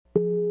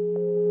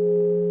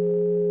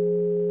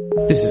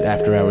This is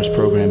After Hours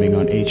programming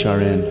on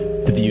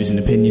HRN. The views and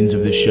opinions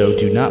of this show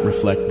do not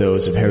reflect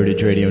those of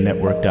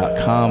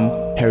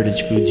HeritageRadioNetwork.com,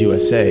 Heritage Foods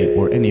USA,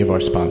 or any of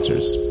our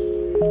sponsors.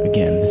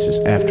 Again, this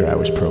is After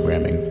Hours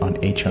programming on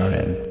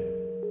HRN.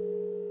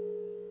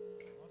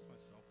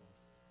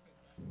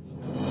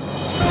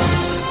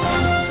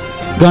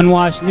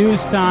 Gunwash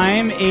News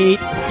Time,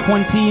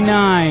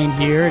 8:29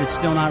 here. It is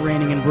still not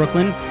raining in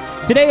Brooklyn.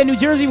 Today, a New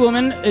Jersey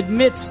woman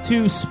admits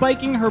to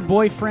spiking her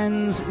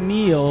boyfriend's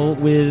meal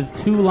with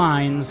 2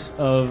 lines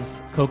of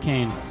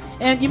cocaine.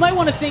 And you might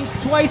want to think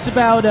twice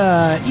about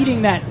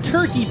eating that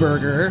turkey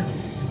burger.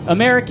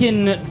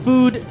 American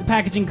food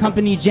packaging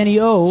company Jenny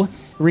O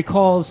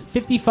recalls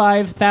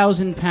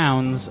 55,000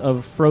 pounds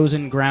of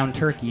frozen ground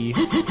turkey,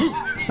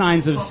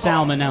 signs of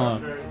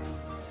salmonella.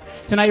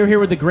 Tonight you're here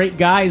with the Great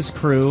Guys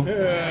crew.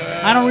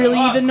 I don't really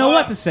even know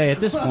what to say at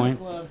this point.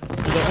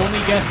 The only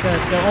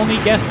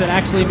guest that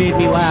actually made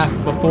me laugh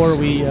before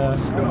we...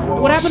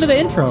 what happened to the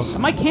intro? Are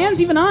my cans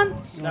even on?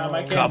 No,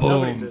 my cans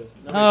nobody's.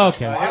 Oh,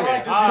 okay.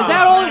 Is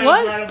that all it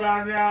was?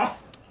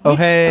 Oh,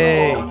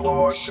 hey.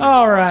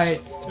 All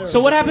right. So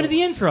what happened to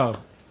the intro?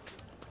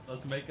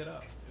 Let's make it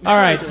up. All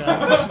right.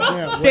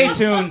 Stay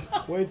tuned.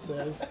 Wade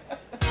says.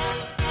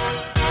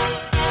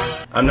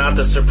 I'm not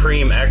the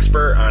supreme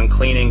expert on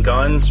cleaning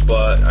guns,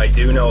 but I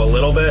do know a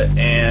little bit,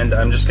 and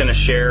I'm just going to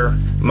share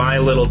my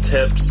little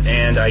tips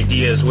and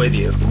ideas with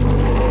you.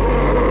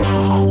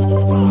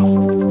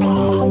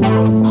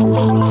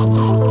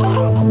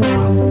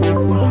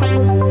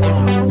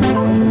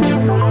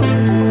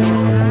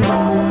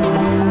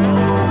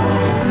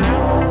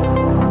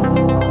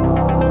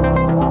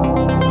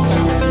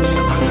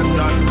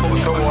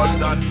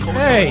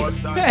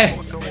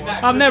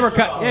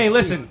 Hey,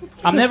 listen.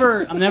 I'm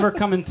never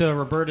coming to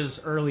Roberta's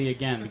early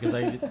again because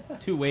I'm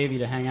too wavy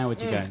to hang out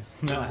with you guys.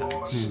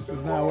 This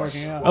is not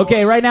working out.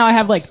 Okay, right now I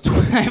have like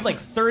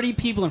 30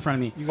 people in front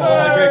of me. You got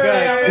all the great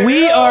guys.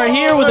 We are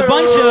here with a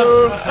bunch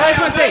of. I just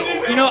want to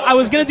say, I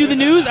was gonna do the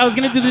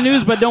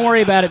news, but don't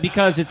worry about it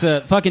because it's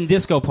a fucking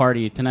disco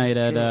party tonight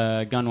at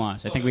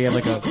Gunwash. I think we have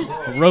like a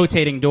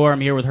rotating door.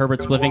 I'm here with Herbert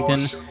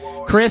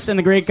Spliffington, Chris, and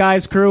the Great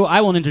Guys crew. I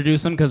won't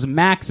introduce them because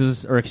Max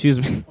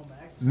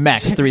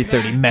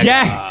 330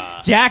 Mega.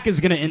 Jack is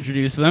going to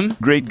introduce them.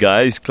 Great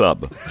Guys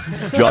Club.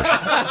 Josh,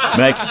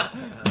 Max,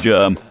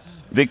 Germ,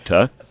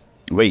 Victor,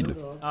 Wade,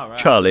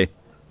 Charlie,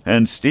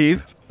 and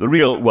Steve, the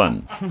real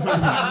one.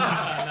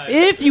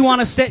 If you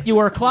want to set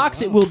your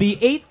clocks, it will be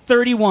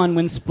 8:31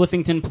 when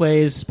Spliffington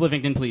plays.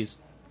 Spliffington, please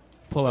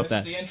pull up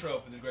that. This is the intro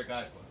for the Great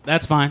Guys Club.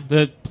 That's fine.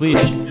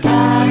 Please.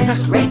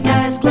 Great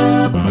Guys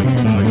Club.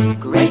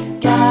 Great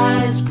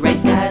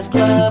Guys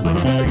Club.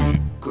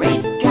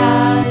 Great Guys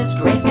Club.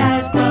 Great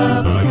Guys Club. Great Guys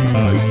Club.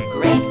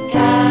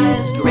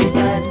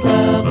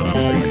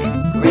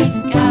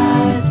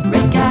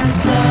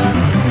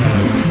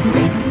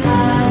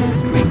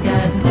 Great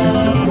Guys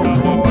Club.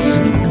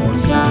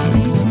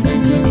 Johnny,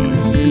 Lyndon,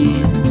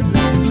 Steve,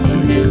 Nancy,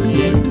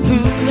 Million. Who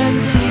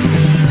left me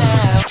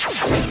now?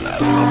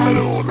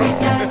 Great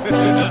Guys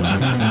Club.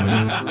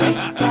 Great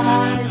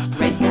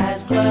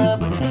Guys Club.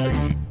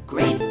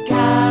 Great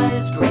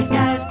Guys Club. Great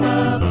Guys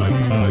Club.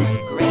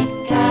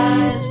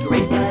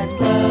 Great Guys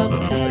Club.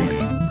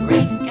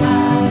 Great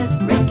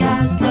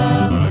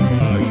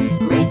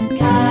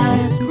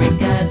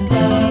Guys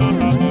Club.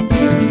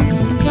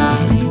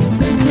 Johnny,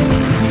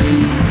 Lyndon,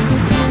 Steve,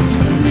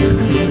 Nancy,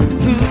 Million.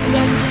 Who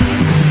left me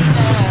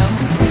now?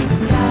 Great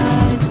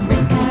Guys Club.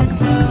 Great Guys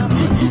Club.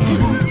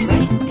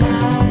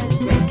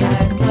 Great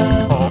Guys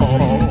Club.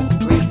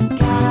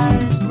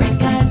 Great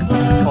Guys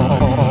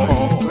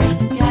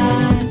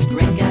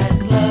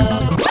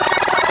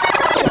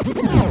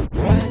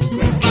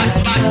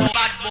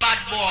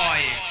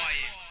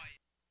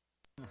Club.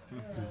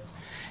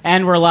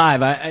 And we're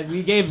live.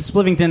 We gave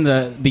Spliffington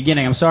the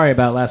beginning. I'm sorry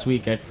about last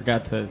week. I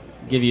forgot to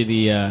give you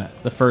the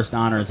first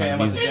honors. Okay,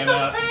 on I'm about to music.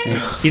 jam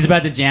out. He's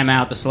about to jam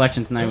out. The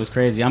selection tonight was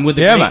crazy. I'm with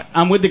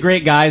the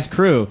Great Guys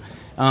crew.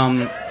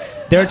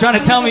 They're trying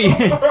to tell me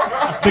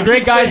the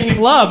Great Guys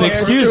Club.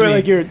 Excuse me.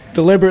 Like you're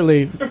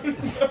deliberately.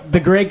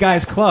 The Great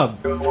Guys Club.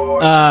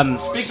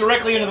 Speak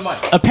directly into the mic.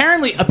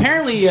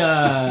 Apparently,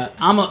 I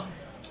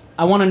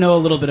want to know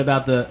a little bit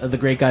about the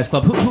Great Guys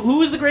Club.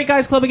 Who is the Great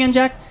Guys Club again,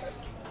 Jack?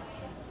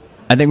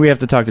 I think we have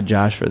to talk to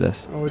Josh for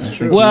this. Oh, it's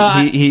true. Well,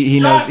 he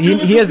knows.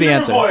 He has the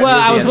answer. Well,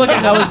 I was looking.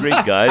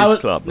 Great Guys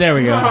Club. There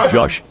we go.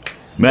 Josh,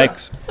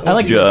 Max, I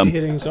like Germ,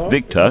 hitting us off?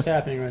 Victor, What's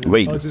happening right now?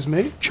 Wade, Oh, is this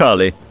me?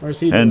 Charlie, Or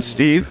is he doing and it?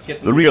 Steve,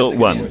 the real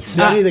one.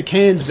 Send me the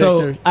cans, So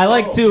Victor. I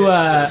like to.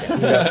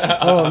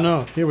 Oh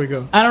no! Here we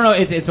go. I don't know.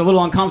 It's a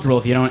little uncomfortable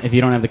if you don't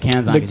have the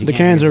cans on. 'cause you The can't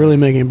cans hear. are really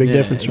making a big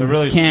difference for me.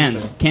 Really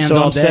cans So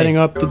all I'm day. setting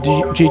up the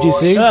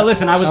GGC.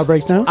 Listen, I was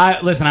Outbreaks now.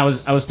 I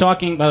was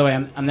talking. By the way,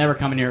 I'm never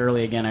coming here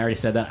early again. I already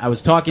said that. I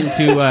was talking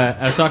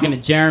to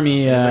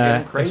Jeremy.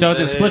 I was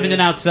talking to Spliffington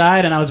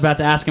outside, and I was about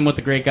to ask him what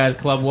the Great Guys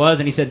Club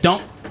was, and he said,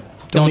 "Don't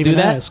do even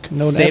that. ask.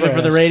 No, Save never it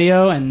for the ask.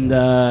 radio and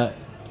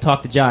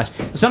talk to Josh."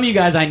 Some of you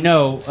guys I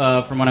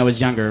know from when I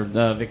was younger,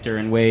 Victor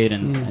and Wade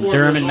and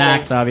Germ and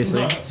Max,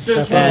 obviously,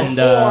 and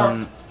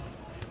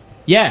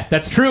Yeah,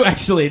 that's true.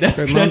 Actually, that's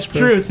Great Mom's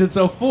true. Since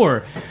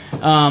 04.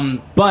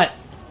 But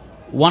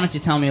why don't you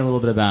tell me a little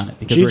bit about it?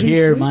 Because we're GGC?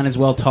 here, might as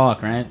well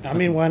talk, right? I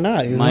mean, why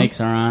not? You know? Mics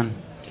are on.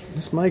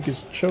 This mic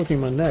is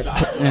choking my neck.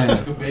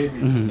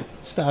 Yeah.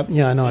 Stop.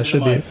 Yeah, I know. I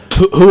should be.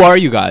 Who are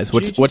you guys?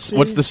 What's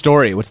GGC? the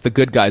story? What's the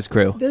Good Guys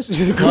crew? This is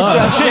a good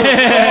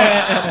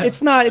guys.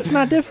 It's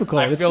not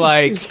difficult. I feel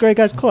like- it's Great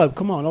Guys Club.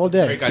 Come on, all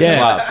day. Great Guys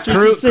Yeah.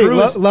 Club.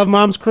 GGC, Love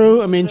Mom's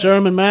crew. I mean,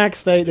 Jerm and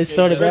Max. They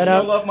started that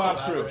out. Love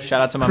Mom's crew.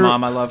 Shout out to my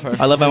mom. I love her.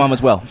 I love my mom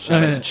as well.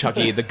 Shout out to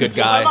Chucky, the good My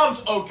guy. mom's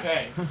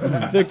okay.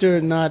 Victor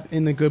not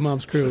in the Good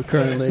Mom's crew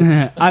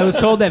currently. I was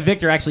told that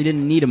Victor actually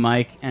didn't need a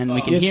mic, and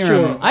we can It's hear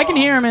true. him. I can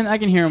hear him, and I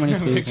can hear him when he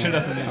speaks.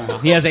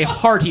 He has a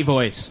hearty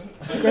voice.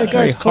 Great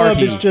Guys Club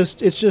hearty. is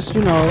just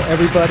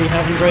everybody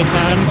having great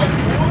times.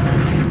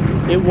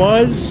 It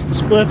was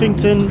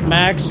Spliffington,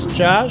 Max,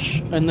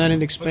 Josh, and then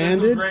it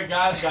expanded. Great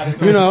guys got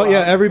it.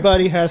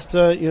 Everybody has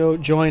to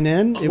join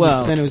in. It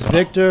was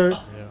Victor.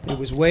 It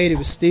was Wade, it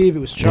was Steve, it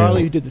was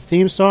Charlie who did the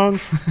theme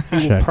song.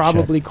 Who will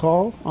probably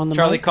call on the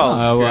Charlie mic.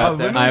 calls. if you're out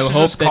there. I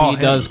hope that he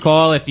does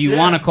call. If you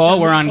want to call,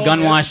 we're on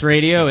Gunwash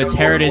Radio. It's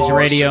Heritage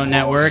Radio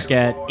Network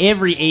at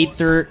every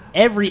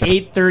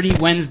 8:30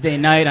 Wednesday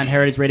night on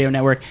Heritage Radio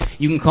Network.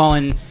 You can call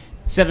in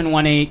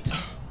 718.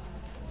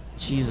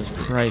 Jesus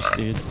Christ,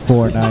 dude.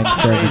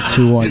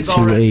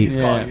 497-2128.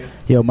 Yeah.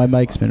 Yo, my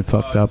mic's been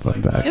fucked up.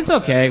 I'm back. It's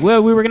okay.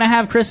 Well, we were going to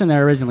have Chris in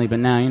there originally, but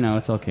now,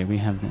 it's okay. We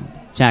have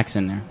Jack's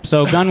in there.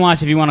 So,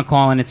 Gunwash, if you want to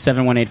call in, it's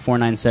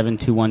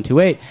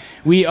 718-497-2128.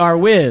 We are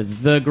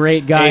with the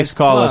Great Guys Ace,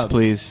 call us, Club.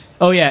 please.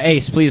 Oh, yeah,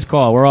 Ace, please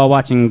call. We're all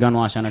watching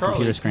Gunwash on our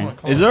computer screen.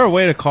 Is there a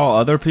way to call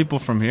other people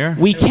from here?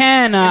 We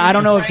can. I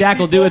don't know if Jack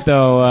will do it,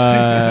 though.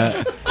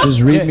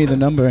 Just read me the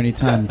number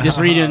anytime. Just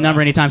read the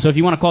number anytime. So if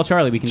you want to call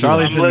Charlie, we can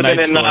Charlie's do in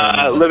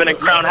that. living in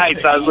Crown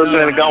Heights. I was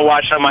listening to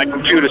Gunwash on my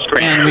computer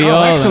screen. And we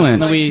all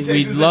excellent.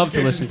 We'd love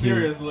to listen to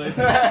you.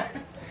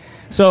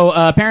 So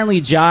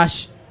apparently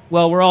Josh...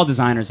 Well, we're all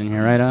designers in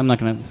here, right? I'm not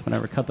going to...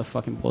 Whatever, cut the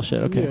fucking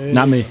bullshit, okay?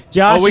 Not me.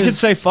 Josh we is- could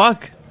say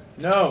fuck.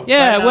 No.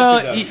 Yeah,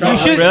 well, you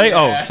should... Really?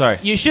 Oh, sorry.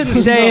 You shouldn't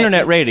It's say...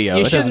 internet radio.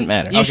 You It doesn't shouldn't-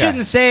 matter. You Okay.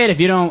 shouldn't say it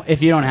if you don't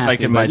have Like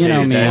to. in my But you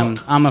know me,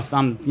 day-to-day. I'm a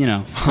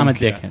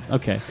dickhead.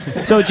 Okay.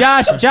 So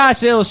Josh,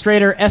 the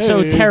illustrator,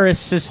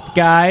 esotericist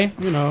guy.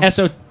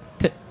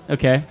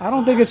 Okay. I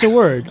don't think it's a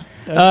word.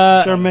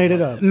 Jerm made it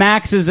up.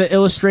 Max is an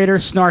illustrator,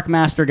 snark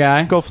master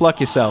guy. Go fluck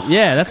yourself.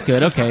 Yeah, that's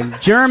good. Okay.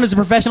 Germ is a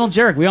professional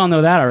jerk. We all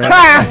know that already.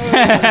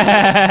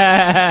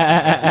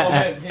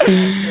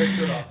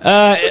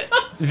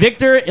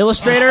 Victor,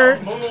 illustrator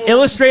 /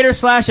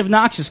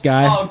 obnoxious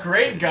guy. Oh,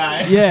 great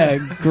guy. Yeah,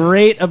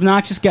 great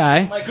obnoxious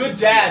guy. My good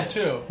dad,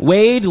 too.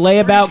 Wade,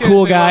 layabout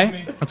cool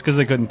guy. That's because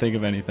they couldn't think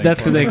of anything.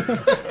 That's because they.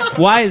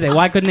 Why is they?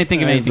 Why couldn't they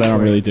think of anything? I don't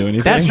for it? really do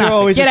anything. That's You're not.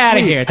 always Get out of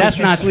asleep. here. That's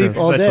You not sleep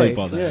true. all I day. sleep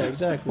all day. Yeah,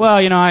 exactly. Well,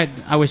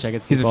 I wish I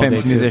could sleep He's a all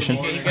famous day, too. musician.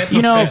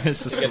 You know.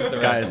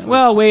 Guys.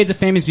 Well, Wade's a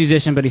famous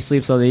musician, but he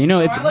sleeps all day. You know,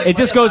 it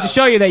just goes to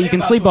show you that you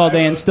can sleep all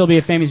day and still be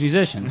a famous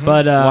musician.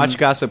 But Watch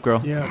Gossip Girl.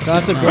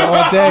 Gossip Girl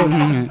all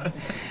day.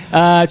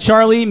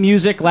 Charlie,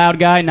 music, loud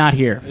guy, not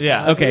here.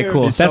 Yeah. Okay,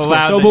 cool. He's That's so cool.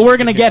 loud So, that but you we're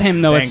can gonna hear get him.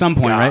 him though at Thank some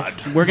point, God.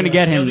 right? We're gonna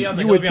get him.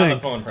 You would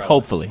think.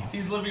 Hopefully.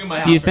 He's living in my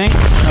house. Do you think?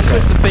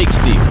 Where's the fake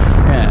Steve?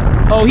 Yeah.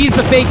 Oh, he's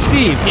the fake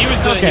Steve. He was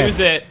the Okay.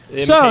 imitation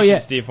So, yeah.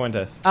 Steve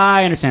Fuentes.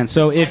 I understand.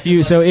 So if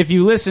you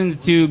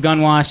listened to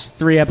Gunwash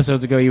 3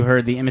 episodes ago, you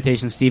heard the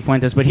imitation Steve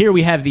Fuentes. But here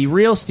we have the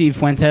real Steve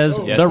Fuentes,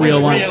 Yes, the real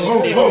one.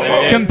 Steve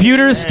Fuentes.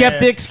 Computers,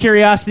 skeptics,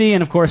 curiosity,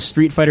 and of course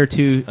Street Fighter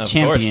 2 Of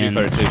champion. course, Street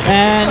Fighter 2 champion.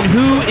 And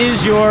who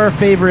is your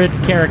favorite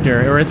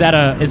character, or is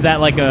that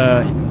like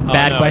a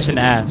bad Oh, no, question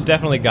to it's ask?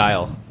 Definitely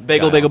Guile.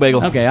 Bagel, bagel,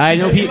 bagel. Okay, I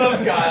know people.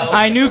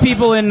 I knew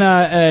people in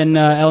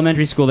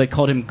elementary school that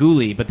called him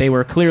Ghoulie, but they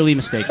were clearly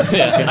mistaken.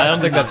 Yeah, I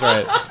don't think that's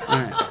right. All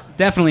right.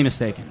 Definitely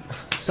mistaken.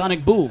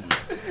 Sonic Boom.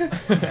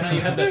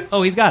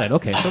 Oh, he's got it.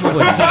 Okay. So we'll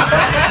wait.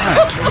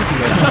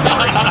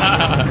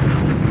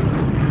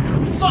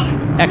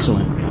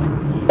 Excellent.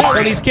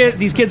 So these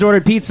kids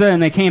ordered pizza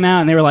and they came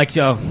out and they were like,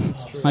 "Yo,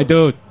 my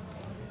dude,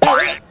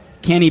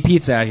 can't eat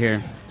pizza out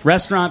here.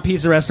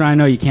 Pizza restaurant. I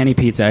know you can't eat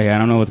pizza out here. I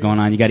don't know what's going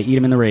on. You got to eat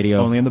them in the radio.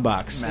 Only in the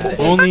box.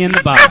 Only in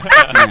the box.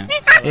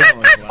 Yeah.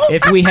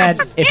 If we had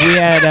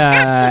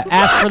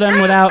asked for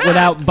them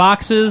without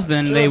boxes,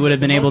 then they would have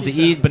been able to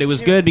eat. But it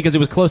was good because it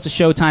was close to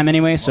showtime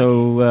anyway.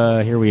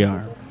 So here we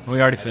are. We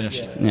already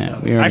finished. Yeah,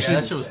 we already. Actually,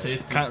 That shit was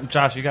tasty.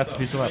 Josh, you got some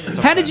pizza left. It's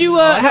How okay. did you?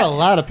 I got a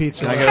lot of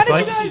pizza. Can I left. get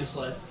a How did you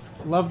slice?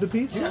 Love the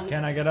pizza?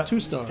 Can I get a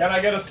 2-star. Can I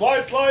get a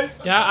slice?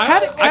 Yeah, How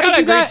did I you gotta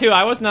agree guys- too.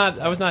 I was not.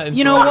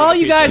 You know, while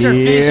you guys are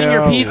finishing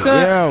your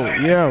pizza,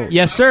 Yo.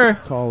 yes, sir.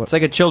 Call it. It's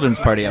like a children's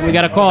party. We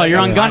got a call. You're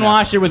on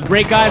Gunwash. You're with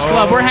Great Guys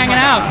Club. We're hanging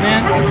out,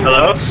 man.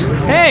 Hello?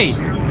 Hey.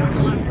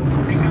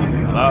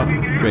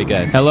 Great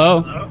guys.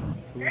 Hello.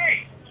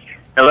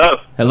 Hello?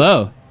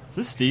 Hello. Is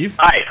this Steve?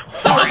 Hi.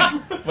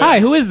 Hi.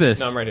 Who is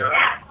this? No, I'm right here.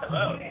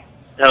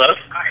 Hello?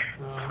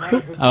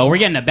 Oh, we're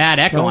getting a bad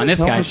echo on this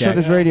Tell him guy, to shut Jack.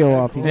 his radio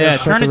off. He's Yeah,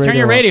 gotta shut the turn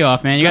your off. radio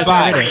off, man. You got to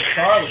turn your radio.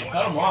 Charlie,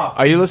 cut him off.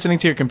 Are you listening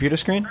to your computer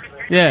screen?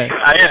 Yeah.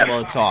 I am.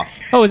 Well, it's off.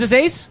 Oh, is this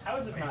Ace? How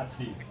is this not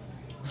Steve?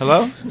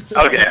 Hello?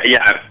 Okay,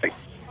 yeah.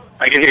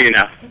 I can hear you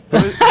now.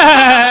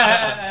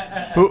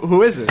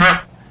 Who is it?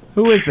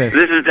 Who is this?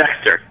 This is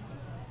Dexter.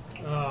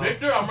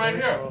 Victor, I'm right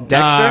here.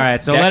 Dexter? All right,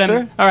 so Dexter?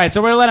 let him. All right,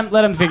 so we're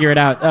let him figure it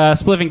out.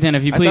 Spliffington,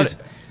 if you I please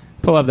thought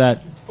pull up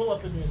that.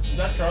 Is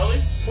that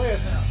Charlie? Play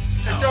us out.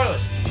 Hey, Charlie.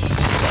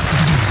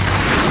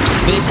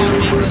 Special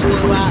request to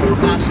all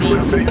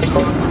massive.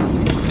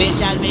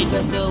 Special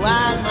request to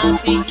all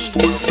massive.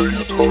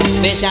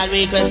 Special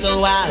request to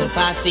all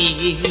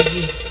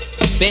passive.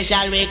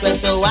 Special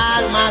request to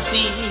all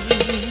massive.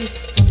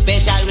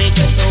 Special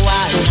request to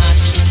all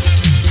notch.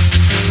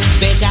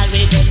 Special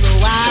request to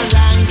all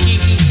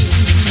ranking.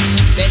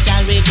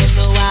 Special request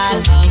to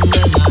all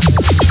humble man.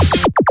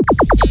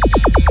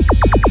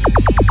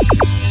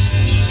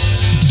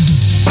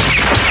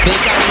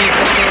 Special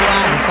request to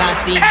all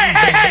passive.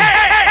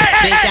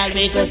 Special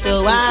request to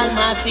all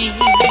massive.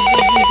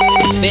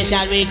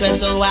 Special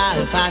request to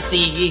all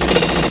passive.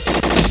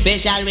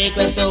 Special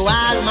request to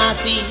all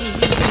massive.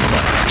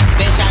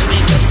 Special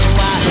request to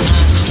all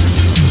notch.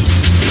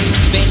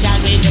 Special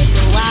request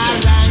to all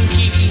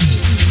ranking.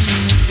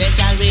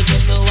 Special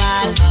request to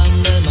all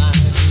humble man.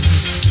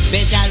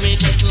 Special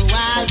request to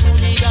all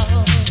hooligan.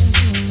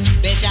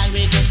 Special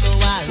request to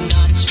all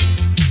notch.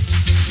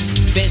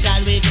 Special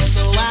request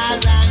to all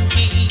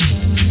ranking.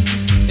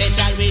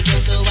 Special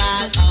request to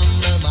all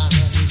humble man.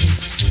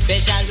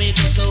 Special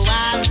request to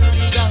all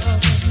hooligan.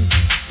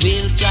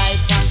 We'll try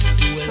pass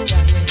it all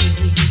time.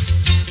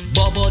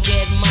 Bobo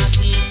Jet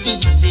massive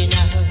easy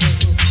now.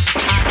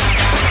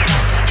 Akadams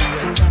pass it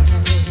all time.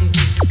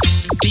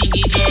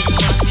 Bingy Jet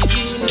massive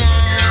you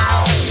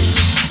now.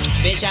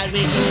 Special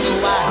request to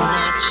all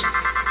notch.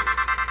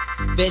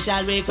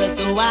 Special request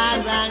to all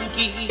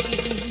ranking.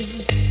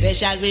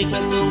 Special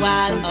request to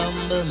all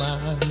humble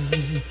man.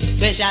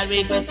 Special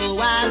request to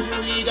all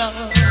hooligan.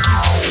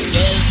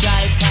 Well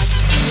try pass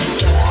it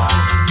all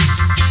time.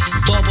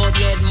 Bobo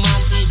Dread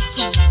massive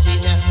easy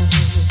now.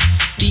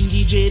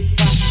 Bingy Dread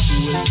pass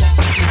it all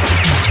time.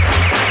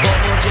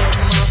 Bobo Dread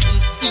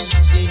massive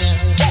easy now.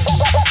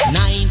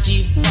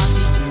 90 pass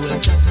it all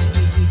time.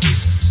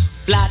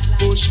 Flat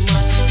push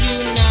massive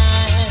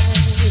unite.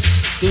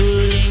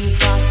 Sterling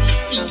pass it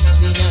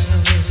easy now.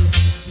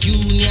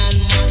 Union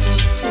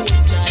massive all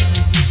time.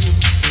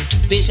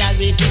 Special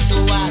request to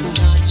all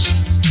notch.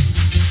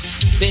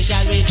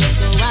 Special request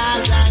to all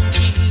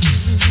ranking.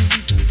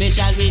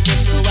 Special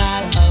request to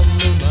all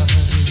humble man.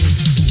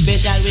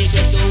 Special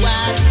request to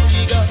all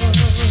hooligan.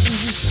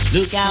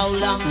 Look how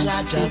long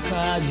Jaja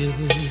call you.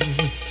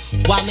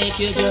 What make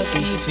you just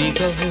feel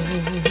fickle?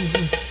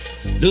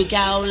 Look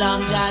how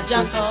long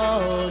Jaja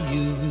call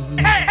you.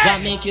 What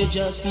make you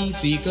just feel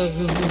fickle?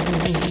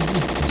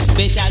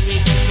 Special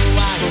request to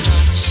all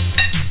notch.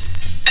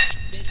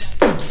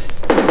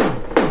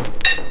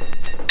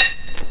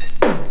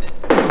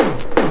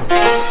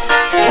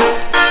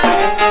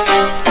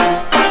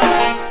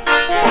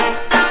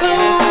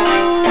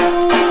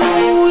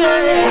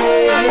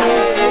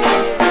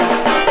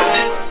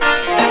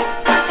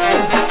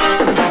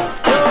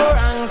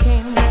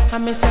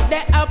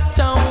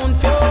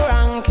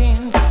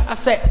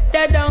 Say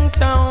the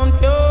downtown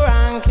pure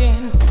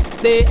ranking,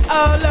 they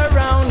all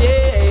around,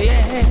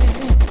 yeah.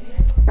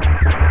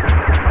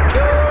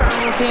 Pure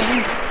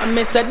ranking, I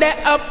miss the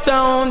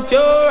uptown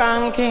pure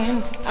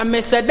ranking, I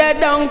miss the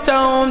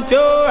downtown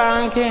pure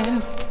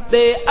ranking,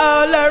 they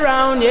all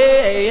around,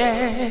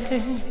 yeah.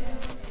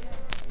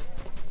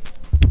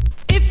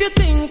 If you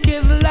think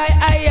it's like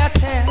I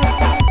tell,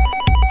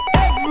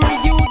 every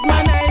youth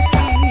man I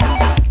see,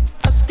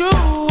 a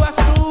screw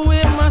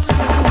with my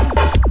screw.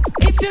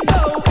 If you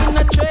go in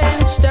a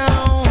trench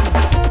town,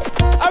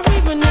 or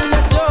even in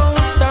a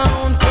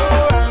Jonestown,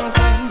 pure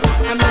ranking.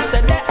 I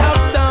said that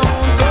uptown,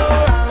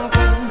 pure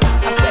ranking.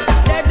 I said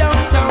that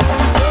downtown,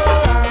 pure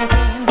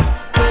ranking.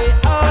 They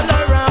all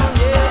around,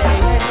 yeah.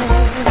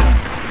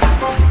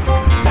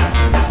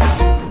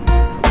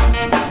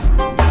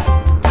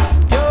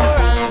 Pure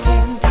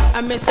ranking.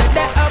 I said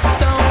that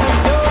uptown,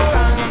 pure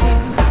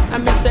ranking.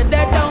 I said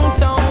that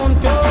downtown,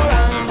 pure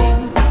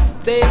ranking.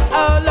 They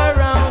all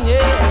around, yeah.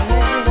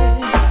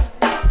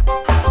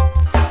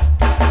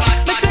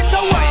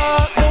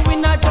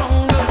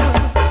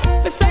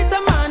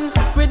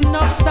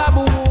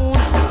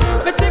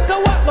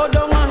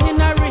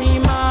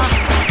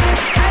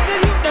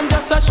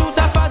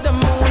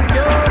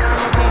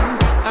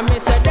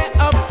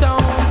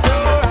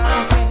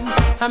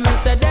 I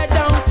miss that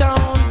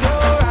downtown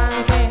pure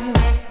ranking.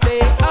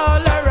 They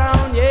all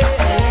around, yeah.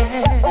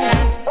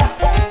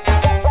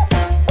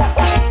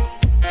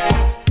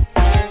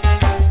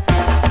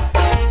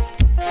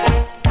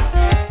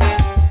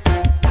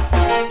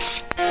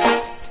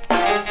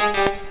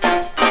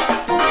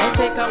 I'll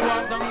take a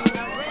walk down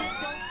the race.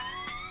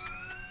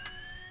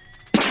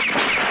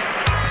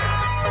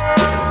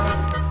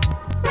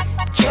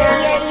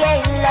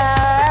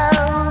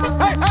 Love.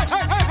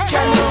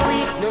 Johnny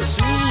weakness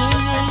sweet.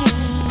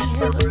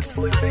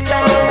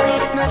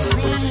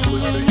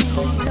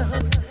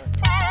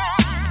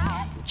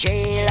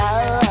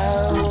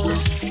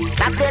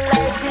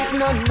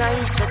 no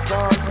nice at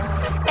all.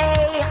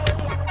 Hey,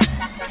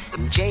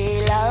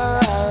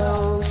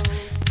 jailhouse,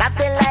 that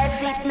the life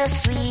it no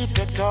sweet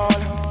at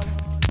all.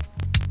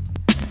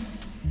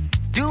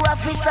 Do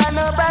officer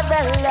no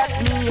bother lock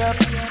me up.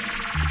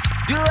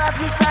 Do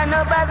officer no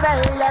bother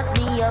lock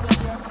me up.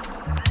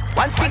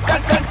 One stick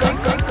of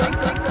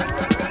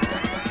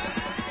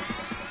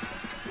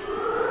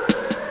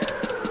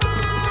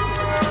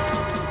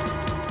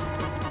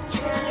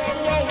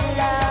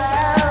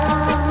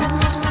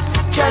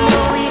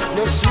Jano it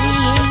no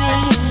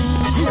sweet.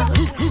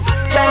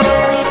 Jano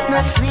it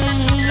no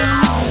sweet.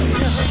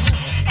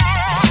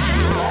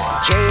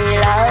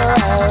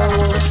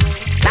 Jailhouse,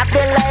 not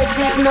the life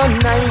it no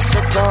nice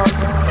at all.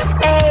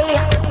 Hey,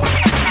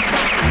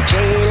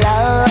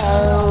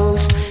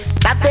 jailhouse,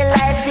 not the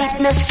life it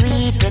no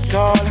sweet at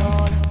all.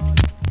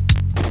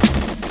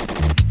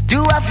 Do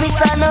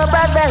officer no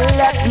bother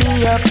lock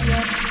me up.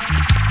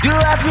 Do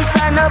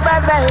officer no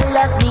bother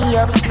lock me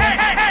up.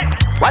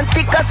 One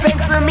stick of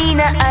sense of me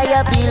na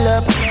I build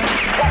up.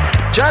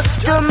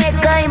 Just to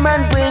make I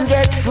man brain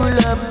get full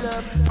up.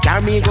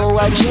 Can me go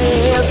a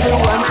jail for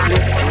one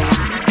split.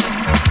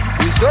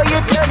 So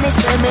you tell me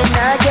say me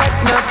nah get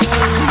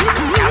nothing.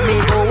 Can me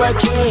go a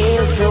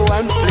jail for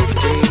one split.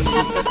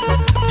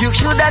 You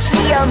shoulda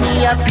see how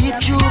me a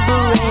picture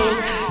brain.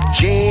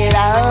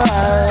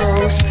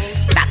 Jailhouse,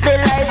 not the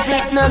life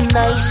it no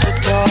nice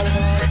at all.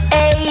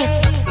 Hey,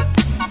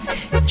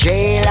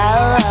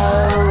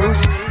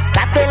 jailhouse,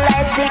 not the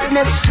life it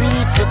no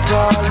sweet at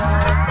all.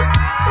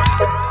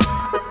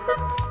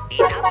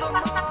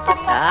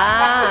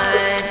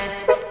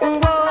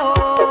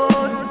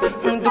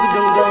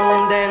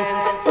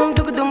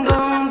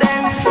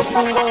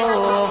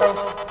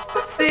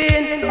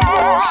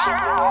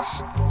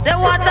 Say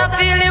what a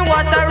feeling,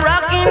 what a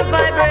rocking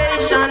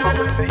vibration.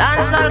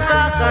 Dance all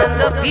cock and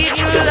the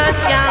people are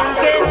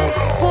skanking.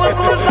 Cool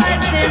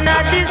vibes in a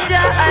this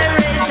year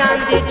iration.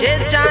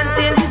 DJs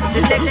chanting,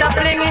 select a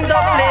fling in the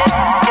play.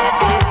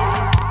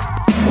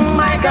 Oh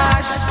my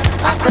gosh,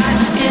 I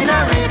crashed in a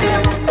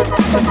rhythm.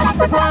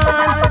 One,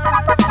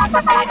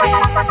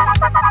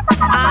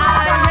 I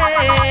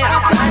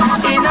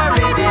crashed in a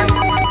rhythm.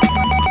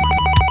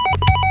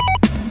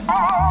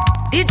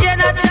 DJ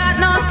no chat,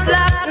 no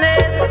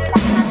slackness.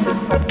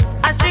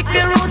 I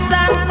strictly roots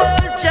and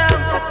culture.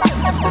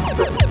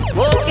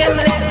 Smoking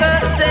liquor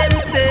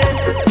senses.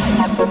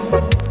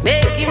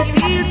 Make him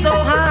feel so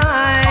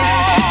high.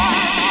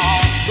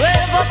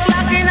 12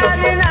 o'clock in the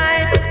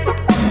night.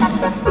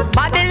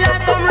 Body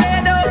like come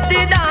red up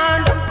the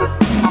dance.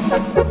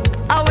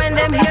 And when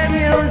them hear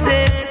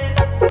music,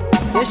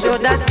 you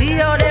shoulda see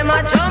how them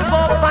a jump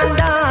up and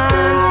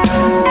dance.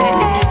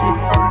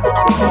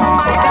 Oh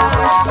my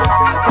gosh, I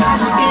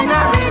crashed in a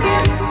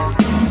rhythm.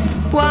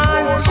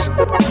 One,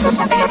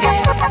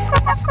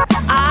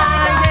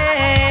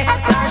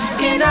 I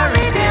crashed in a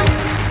rhythm.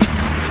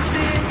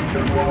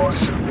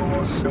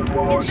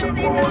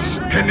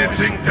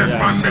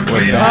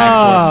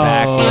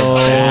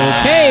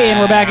 Okay, and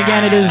we're back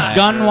again. It is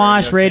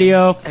Gunwash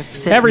Radio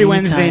every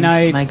Wednesday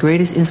night. My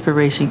greatest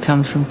inspiration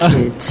comes from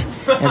kids.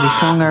 Every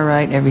song I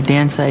write, every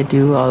dance I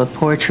do, all the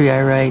poetry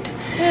I write,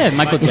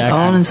 Michael it's Jackson.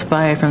 all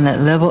inspired from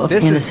that level of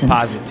innocence,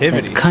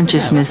 positivity. that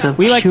consciousness of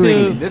We like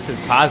purity. to- This is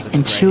positive.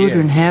 And right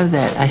children here. have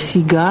that. I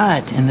see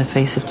God in the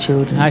face of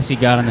children. I see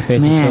God on the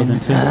face of children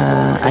too.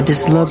 I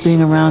just love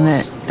being around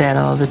that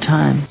all the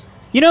time.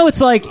 You know,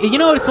 it's like when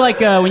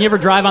you ever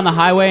drive on the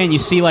highway and you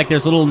see like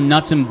there's little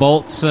nuts and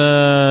bolts,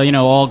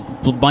 all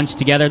bunched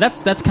together.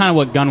 That's kind of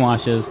what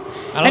Gunwash is.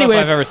 I don't know if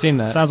I've ever seen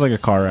that. Sounds like a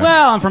car wreck.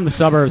 Well, I'm from the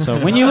suburbs, so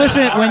if you want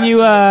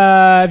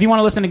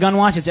to listen to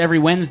Gunwash, it's every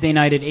Wednesday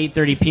night at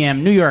 8:30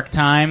 p.m. New York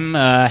time.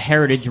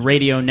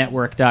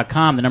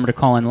 HeritageRadioNetwork.com. The number to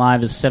call in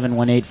live is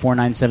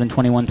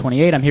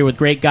 718-497-2128. I'm here with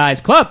Great Guys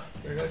Club.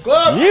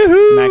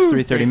 Yoo-hoo! Max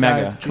 330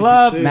 Mega.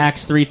 Club,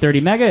 Max 330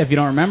 Mega. If you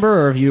don't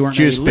remember, or if you weren't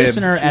Juice a Bib.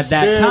 listener at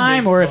that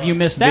time, or if you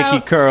missed Vicky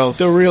out. Curls.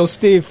 The real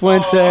Steve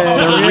Fuentes.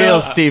 The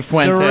real Steve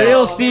Fuentes. The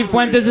real Steve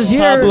Fuentes is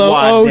here. Pablo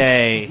Oates.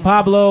 Day.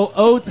 Pablo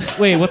Oates.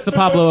 Wait, what's the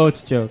Pablo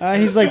Oates joke?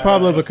 He's like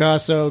Pablo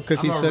Picasso because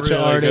he's such an really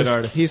good artist.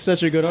 artist. He's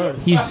such a good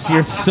artist.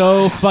 You're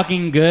so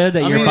fucking good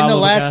that I you're mean, in Pablo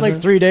the last Picasso?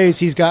 like 3 days,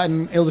 he's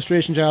gotten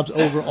illustration jobs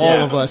over all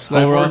of us.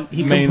 Like,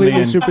 he mainly completely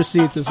in-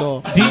 supersedes us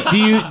all.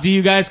 Do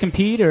you guys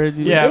compete or?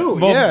 Yeah,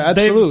 yeah,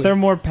 absolutely. They're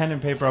more pen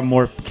and paper. I'm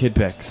more kid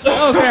picks.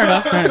 Oh, fair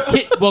enough.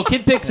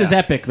 Kid Picks is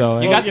epic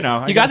though. You got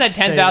that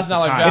 $10,000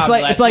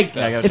 job.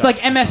 It's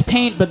like MS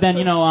Paint, but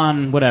then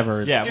on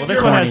whatever. Yeah, well,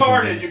 this one has.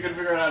 You can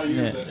figure out how to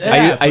use it.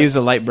 I use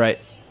a light bright.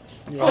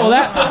 Well,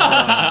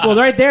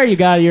 right there you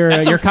got your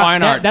That's some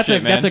fine art That's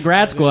shit, that's man. a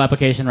grad school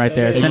application right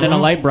there. Send in a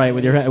light bright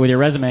with your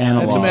resume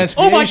and That's some all.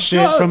 SVA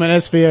shit from an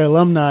SVA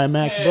alumni,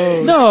 Max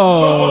Bode.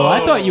 No,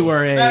 I thought you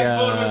were a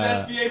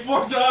SBA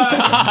 4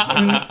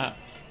 times.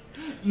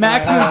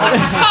 Max.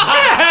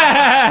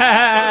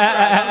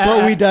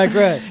 But we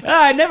digress.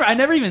 I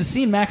never even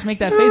seen Max make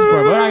that face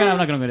before. But I'm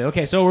not going to do it.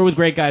 Okay, so we're with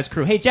Great Guys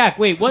Crew. Hey Jack,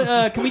 wait,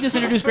 what? Can we just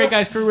introduce Great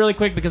Guys Crew really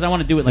quick because I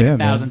want to do it like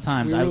 1,000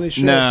 times. We really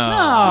should.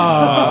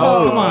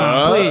 No, come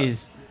on,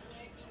 please.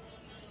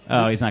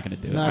 Oh, he's not going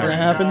to do it. Not All going to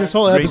right. happen. This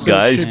whole Great episode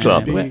Guys should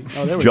Club. just be...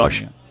 Oh, there we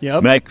Josh, go.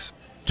 Yep. Max,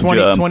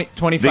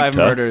 25 Victor,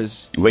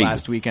 murders Wade,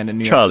 last weekend in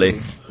New York Charlie,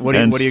 City. What do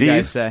and you Steve,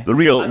 guys say? the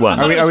real one.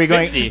 Are we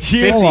going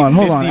 50? Hold on.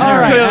 50 All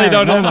right. Clearly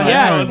don't know Hold on.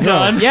 that.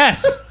 Yeah.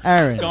 Yes.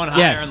 Aaron. Going higher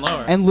Yes. and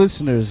lower. And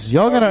listeners,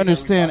 y'all gotta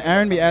understand,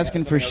 Aaron be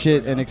asking for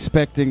shit and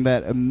expecting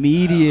that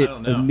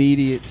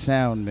immediate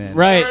sound, man.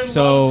 Right.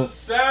 So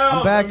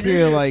I'm back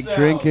here like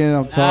drinking,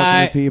 I'm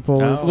talking to people.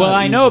 It's well, not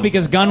I know easy.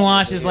 because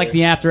Gunwash is like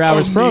the after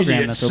hours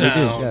program. That's what we do.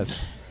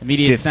 Yes.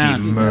 Immediate 50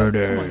 sound.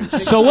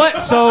 murders. So what?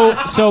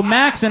 So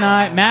Max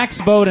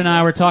Bode and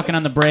I were talking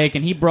on the break,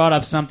 and he brought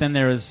up something.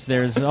 There's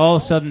all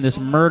of a sudden this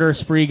murder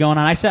spree going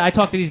on. I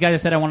talked to these guys. I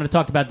said I wanted to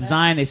talk about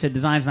design. They said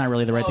design's not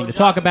really the right thing to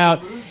talk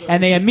about,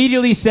 and they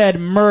immediately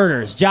said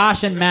murders.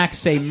 Josh and Max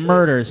say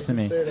murders to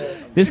me.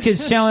 This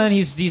kid's chilling.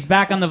 He's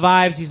back on the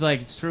vibes. He's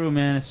like, it's true,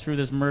 man. It's true.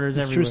 There's murders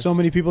It's everywhere. true. So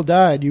many people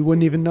died. You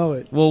wouldn't even know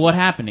it. Well, what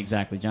happened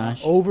exactly,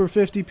 Josh? Over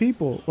 50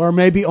 people, or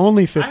maybe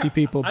only 50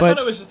 people. I But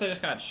thought it was just they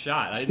just got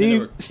shot. I didn't know they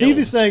were Steve killed.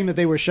 is saying that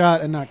they were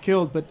shot and not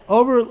killed. But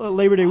over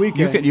Labor Day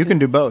weekend, You can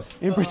do both.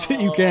 In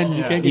particular, you can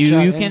get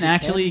You shot. can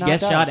actually and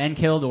get knocked shot out. and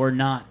killed or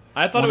not.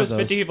 I thought One it of was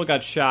 50 those. people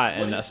got shot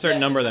and a certain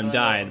number of them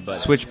died. But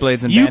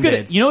Switchblades and You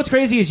band-aids. could. You know what's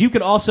crazy is you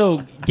could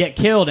also get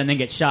killed and then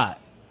get shot.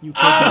 You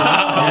could.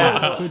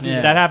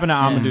 Yeah. That happened to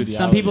Amadou Diallo.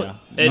 Some people.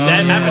 yeah.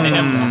 that happened to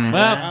him.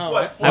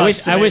 Well, I wish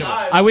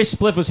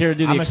Spliff was here to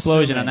do the I'm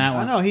explosion on assuming. that I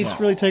one. know he's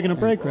really taking a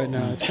break right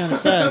now. It's kind of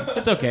sad.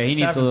 It's okay. He Just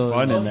needs a having little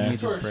fun in there. he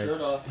needs his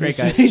break. Great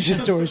guy. He's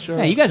just tore his shirt.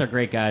 Yeah, you guys are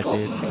great guys,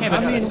 dude.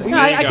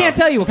 I can't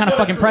tell you what kind of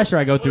fucking pressure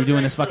I go through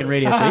doing this fucking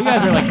radio show. You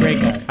guys are like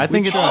great guys. I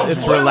think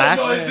it's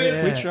relaxed.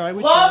 We try.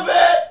 Love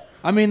it.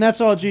 I mean, that's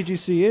all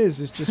GGC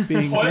is just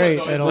being great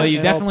at all. Well, you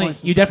at all definitely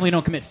points.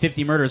 don't commit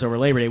 50 murders over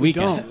Labor Day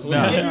weekend. Don't.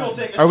 No.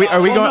 Are we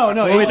going?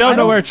 No, Well, we don't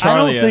know where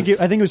Charlie I don't think is.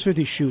 I think it was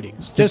 50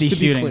 shootings. 50 Just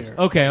to shootings. be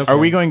clear. Okay. Are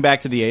we going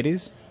back to the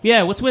 80s?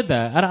 Yeah. What's with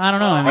that? I don't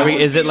know. I mean,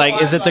 Is it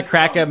the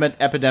crack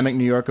epidemic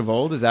New York of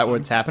old? Is that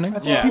what's happening? I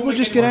think people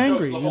just get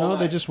angry. You know,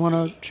 they just want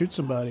to shoot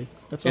somebody.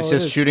 That's all. It's it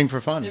just is. shooting for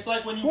fun. It's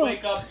like when you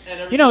wake up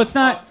and You know, it's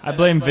not. I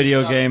blame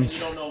video games.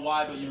 You don't know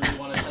why, but you really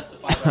want to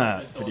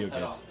testify. Video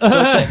games.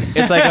 So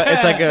it's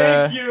like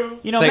a You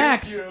know, it's like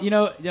Max. You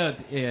know, yeah.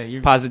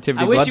 You're,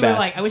 positivity I wish you were bloodbath.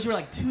 like. I wish you were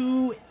like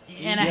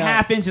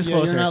 2.5 inches Yeah,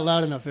 closer. You're not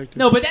loud enough, Victor.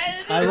 No, but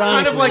that's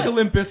kind of like a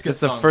Limp Bizkit It's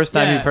the song. first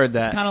time Yeah, you've heard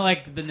that. It's kind of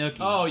like the Nookie.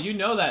 Oh, you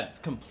know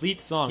that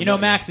complete song. You know,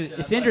 don't Max,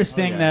 it's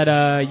interesting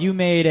that you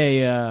made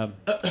a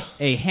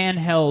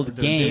handheld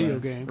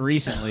game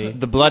recently.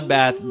 The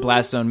Bloodbath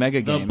Blast Zone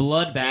Mega The game.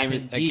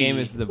 Bloodbath. That game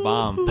is the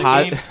bomb.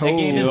 That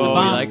game is the Oh,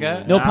 bomb. you like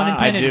that? No pun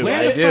intended.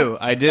 I do.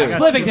 I got 2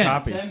 Spliffington.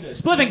 copies.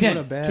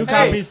 Spliffington. 2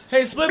 copies.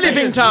 Hey,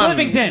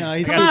 Spliffington. No,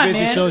 he's Come too on, busy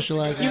man.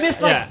 socializing. You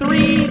missed like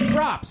 3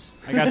 drops.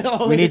 I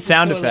got We need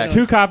sound effects.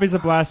 2 copies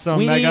of Blast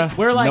Zone Mega.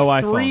 We're like no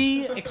iPhone.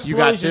 3 You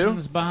got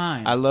explosions 2?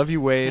 behind. I love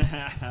you, Wade.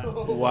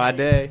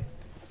 Wade.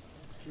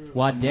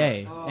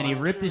 Wade. And he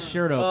ripped his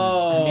shirt open.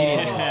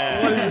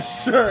 What is a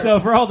shirt? So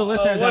for all the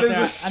listeners what out is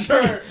there, a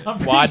shirt? I'm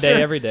pretty Wad day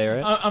sure, every day,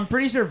 right? I'm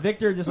pretty sure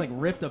Victor just like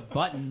ripped a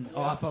button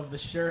off of the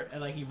shirt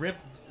and like he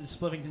ripped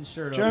Spliffington's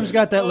shirt. Germ's open.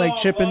 got that like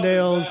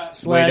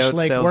Chippendales / like sells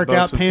workout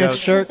boats with pants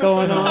goats. shirt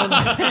going on.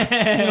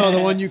 You know, the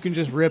one you can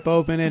just rip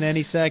open in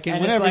any second,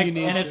 And whenever it's like, you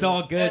need. and it's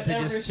all good to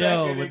Every just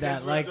second chill it with that.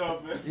 gets Like, ripped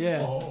open.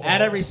 yeah,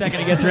 at every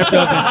second it gets ripped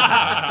open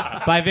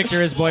by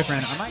Victor, his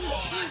boyfriend. Am I?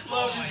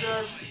 Love you,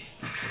 Germ.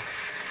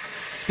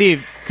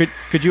 Steve,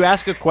 could you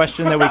ask a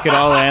question that we could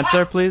all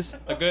answer, please?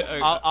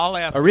 I'll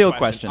ask A real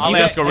question. I'll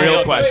ask a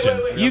real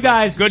question. You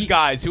guys, Good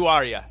guys, who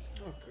are you?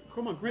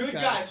 Come on, great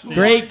guys.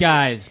 great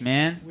guys,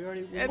 man.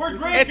 We're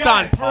great It's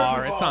guys, on par.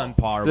 first of It's all. on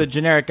par. The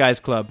Generic Guys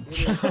Club.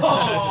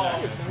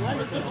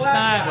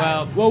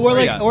 Well, we're What do you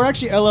like got? we're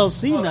actually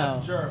LLC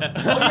now.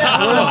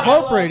 We're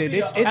incorporated.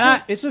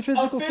 It's a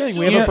physical thing.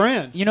 We have a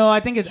brand. You know, I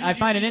think I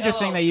find it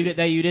interesting that you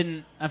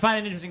didn't. I find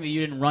it interesting that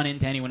you didn't run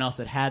into anyone else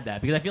that had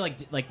that because I feel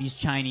like these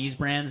Chinese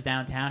brands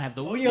downtown have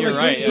the. Oh yeah, You're like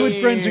right, Good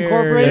Friends There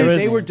Incorporated.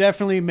 was- They were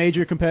definitely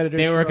major competitors.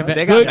 They were for us.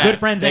 They got good. mad. Good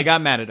friends. They got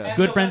mad at us.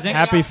 Good friends.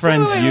 Happy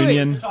Friends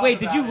Union. Wait,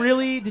 did you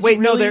really? Wait,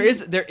 no, there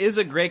is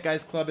a Great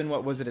Guys Club in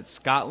what was it? It's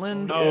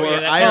Scotland Oh, or yeah,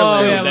 that-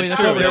 Ireland? oh, yeah, that's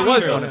that's true. true. There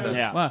was True. one of those.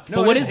 Yeah. Wow. No,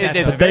 But what it is is- that?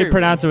 it's But they very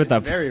pronounce it real. with a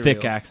It's very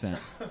thick real. accent.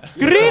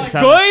 Great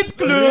Guys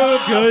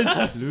Club.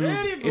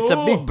 It's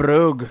a big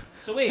brogue.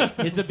 So wait,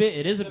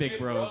 it is a big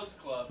bro. Bros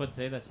Club. But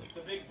say that's The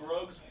big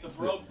Brogues, the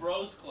Brogue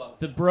Bros Club.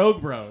 the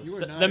Brogue Bros.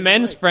 The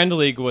men's friend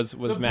league was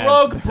The mad.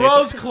 Brogue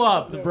Bros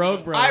Club. The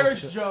Brogue Bros.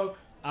 Irish joke.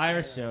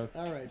 Irish joke.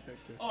 All right,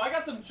 Victor. Oh, I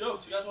got some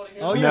jokes. You guys want to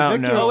hear Oh them? yeah, No,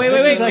 Victor. no. Oh wait,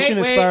 Victor's wait, actually an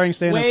aspiring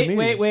stand-up wait,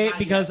 comedian. wait,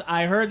 because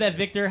I heard that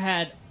Victor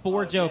had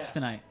 4 jokes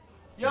tonight.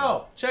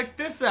 Yo, check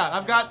this out.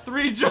 I've got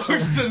 3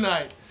 jokes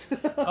tonight.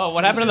 Oh,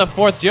 what happened to the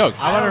 4th joke?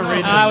 I want to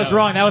read. I was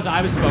wrong. I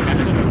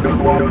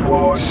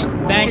misspoke.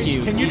 Thank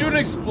you. Can you do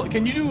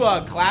Can you do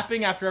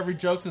clapping after every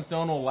joke since no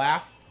one will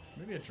laugh?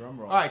 Maybe a drum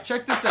roll. All right,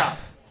 check this out.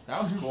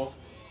 That was cool.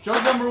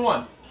 Joke number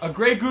 1. A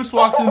gray goose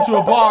walks into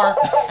a bar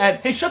and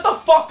hey, shut the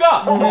fuck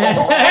up!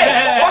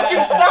 Hey,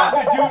 fucking stop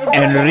it, dude!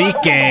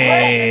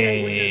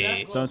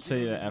 Enrique. Don't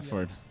say the F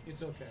word.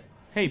 It's okay.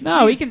 Hey, please,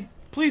 No, he can-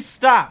 Please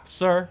stop,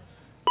 sir.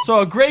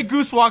 So a Grey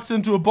Goose walks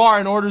into a bar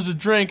and orders a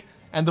drink,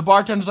 and the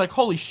bartender's like,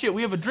 "Holy shit,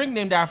 we have a drink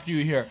named after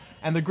you here."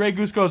 And the Grey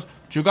Goose goes,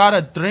 "You got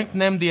a drink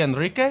named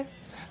Enrique?"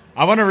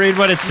 I want to read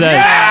what it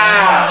says.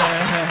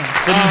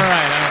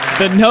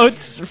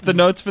 The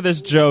notes for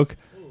this joke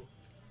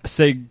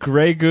say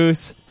Grey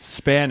Goose,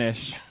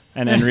 Spanish,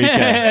 and Enrique.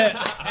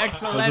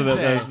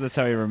 Excellent. That's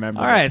how you remember.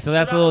 All right, so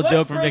that's a little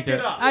joke from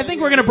Victor. I think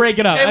we're gonna break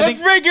it up. Hey, I let's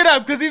think, break it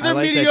up because these are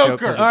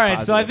mediocre. all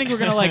right, so I think we're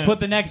gonna like put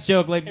the next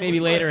joke like maybe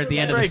later at the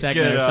end of the Break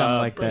segment it or something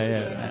up. like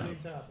that.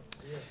 Yeah.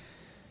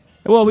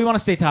 Well, we want to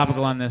stay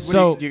topical on this.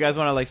 So do you guys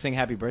want to like sing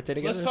Happy Birthday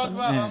together? Let's talk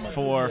about how much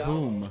For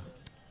whom?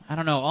 I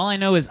don't know. All I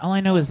know is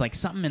like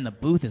something in the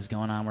booth is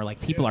going on where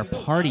like people are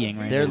partying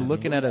right They're now.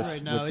 looking at us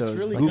Right now, with it's those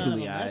really googly kind of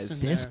a mess eyes. in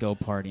there. Disco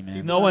party,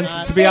 man. No one's,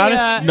 to be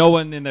honest, no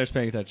one in there's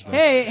paying attention to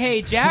us.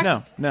 Hey, Jack.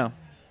 No.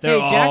 They're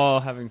Hey, Jack. all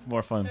having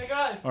more fun. Hey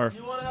guys, Or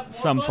you want to have more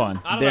some fun.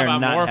 I don't They're know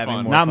about not more having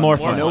fun. more Not fun. more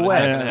fun. No way.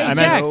 Hey, I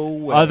Jack.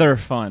 meant other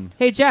fun.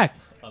 Hey, Jack.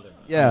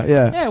 Yeah.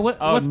 Yeah, what's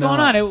Oh, no. going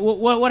on?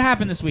 What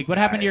happened this week? What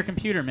happened to your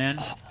computer, man?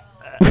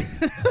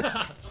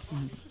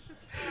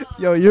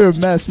 Yo, you're a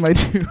mess, my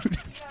dude.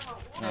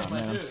 Oh,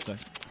 man, I'm stuck.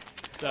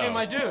 Hey,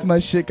 my dude. My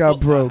shit got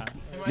broke.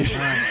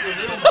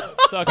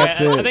 So, okay,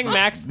 That's it. I think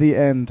Max. The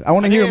end. I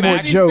want to hear think more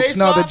Maxie's jokes. face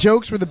No, the off?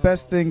 jokes were the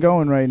best thing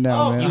going right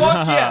now, Oh, man.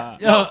 fuck yeah.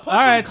 Yo, Put all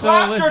right, some so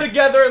clapter listen.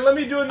 together and let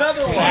me do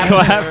another one.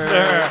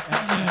 Clapter.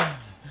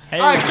 Hey.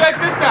 All right, check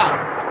this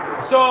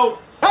out. So,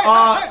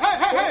 all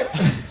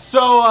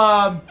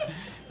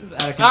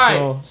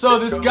right. So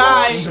this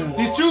guy,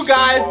 these two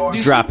guys,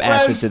 these Drop two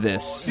friends, acid to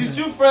this. These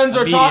two friends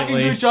are talking to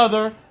Immediately. each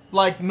other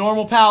like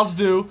normal pals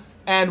do,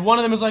 and one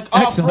of them is like,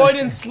 "Oh, Excellent.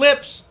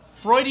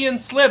 Freudian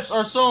slips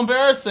are so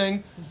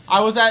embarrassing. I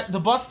was at the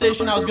bus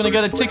station. I was gonna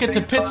get a ticket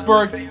to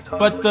Pittsburgh,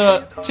 but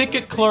the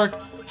ticket clerk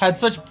had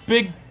such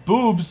big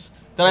boobs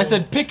that I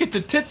said, pick it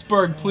to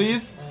Pittsburgh,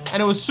 please.'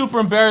 And it was super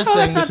embarrassing. Oh,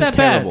 that's not that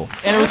bad.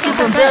 And it was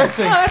super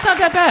embarrassing. No, that's not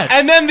that bad.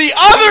 And then the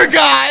other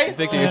guy,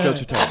 Victor, your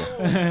jokes are terrible.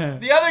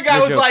 the other guy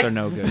Your was jokes like, are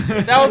no good.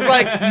 that was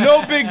like,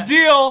 no big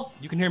deal.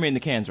 You can hear me in the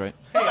cans, right?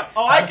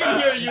 Oh, I can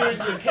hear you in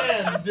your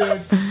cans,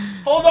 dude.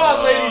 Hold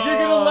on, ladies. You're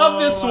going to love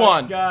this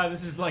one. God,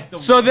 this is like the.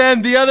 So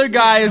then the other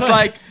guy is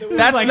like,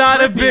 that's like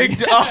not a trippy. big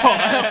deal. Oh,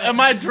 am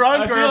I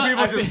drunk or are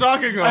people I just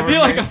talking over I feel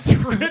like me? I'm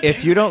tripping.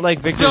 If you don't like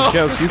Victor's So-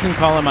 jokes, you can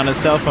call him on his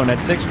cell phone at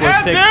And there's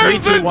the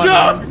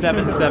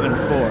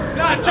 646-321-9774.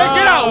 Nah, check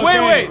it out.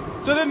 okay.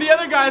 Wait. So then the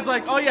other guy's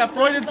like, oh yeah,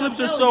 Freudian slips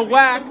are so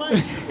whack.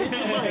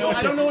 I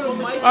don't know what a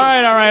mic is.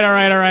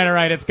 All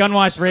right. It's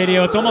Gunwash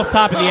Radio. It's almost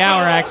top of the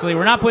hour, actually.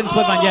 We're not putting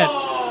Spliff on yet.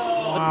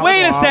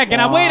 Wait a second.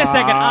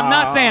 I'm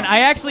not saying. I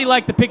actually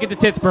like the pick at the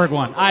Pittsburgh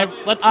one.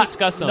 Let's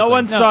discuss something. No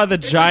one saw the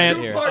giant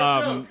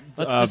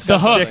Let's stick discuss that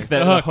something.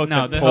 the hook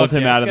No, that the pulled hook,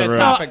 him yeah. out of the Let's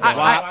room. get a topic going.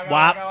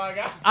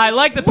 I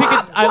like the pick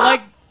at.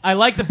 I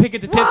like the pick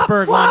at the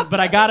Pittsburgh one, but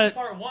I gotta.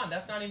 Part one.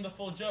 That's not even the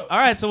full joke. All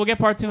right, so we'll get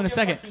part two in a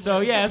second. So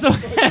yeah, so. How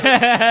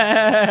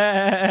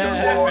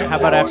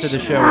about after the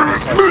show?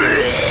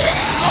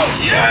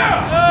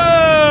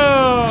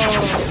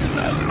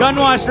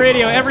 Gunwash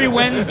Radio every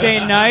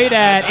Wednesday night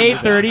at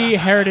 8:30,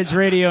 Heritage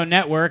Radio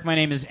Network. My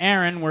name is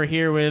Aaron. We're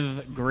here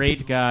with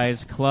Great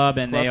Guys Club,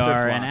 and they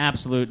are an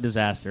absolute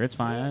disaster. It's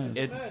fine.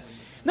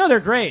 No, they're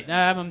great.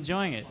 I'm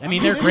enjoying it. I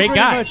mean, they're great Pretty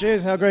guys. much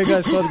is how Great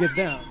Guys Club gets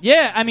down.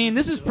 Yeah, I mean,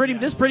 this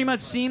pretty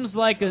much seems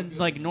like a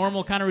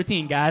normal kind of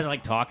routine. Guys are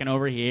like talking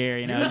over here,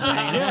 you know. Just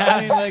hanging out. I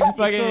mean, like, it's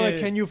Fucking- sort of like,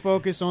 can you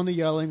focus on the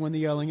yelling when the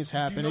yelling is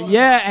happening?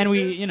 Yeah, and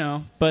we,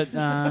 but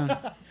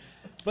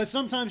But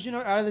sometimes,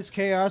 out of this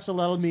chaos, a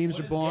lot of memes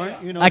are born.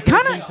 I good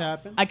kind things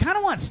happen.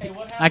 of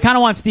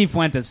want Steve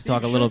Fuentes to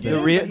talk a little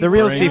bit. The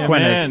real Steve him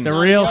Fuentes. in. The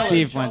real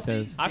Steve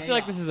Fuentes. I feel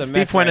like this is a Steve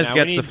mess Fuentes right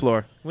now. gets the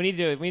floor. We need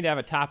to have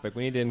a topic.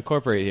 We need to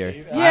incorporate here.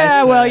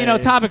 Yeah, well,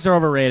 topics are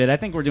overrated. I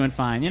think we're doing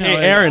fine. Hey,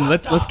 Aaron,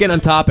 Let's get on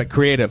topic.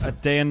 Creative. a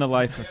day in the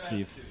life of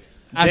Steve.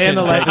 Day in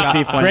the life of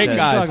Steve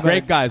Fuentes.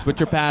 Great guys. What's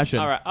your passion?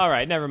 All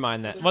right. Never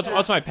mind that.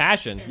 What's my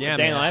passion? Yeah,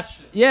 Day in man. life.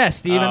 Yeah,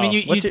 Steve. I Oh.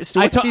 mean, What's Steve's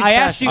I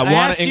asked you. passion? I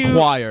wanna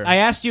inquire. I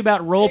asked you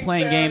about role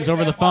playing games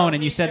over the phone,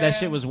 and you said that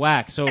shit was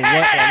whack. So what?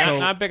 Yeah, so,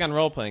 not big on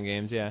role playing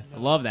games. Yeah. I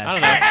love that.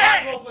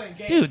 I don't shit.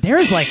 know. Dude, there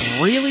is like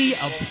really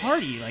a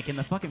party like in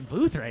the fucking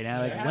booth right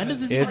now. Like when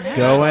does this? It's even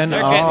going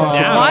They're getting on.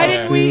 down. Why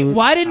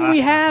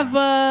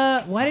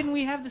didn't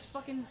we have this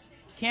fucking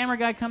camera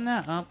guy come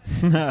now?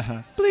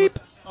 Bleep.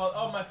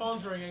 Oh, my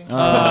phone's ringing. Okay,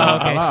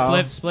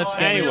 hello. Spliff's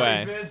I'm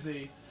Anyway. really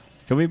busy.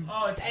 Can we?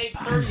 Oh, it's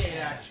 8:38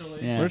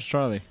 actually. Yeah. Where's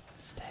Charlie?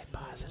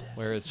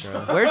 Where is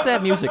Charlie? Where's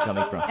that music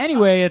coming from?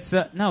 Anyway, it's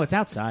it's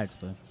outside,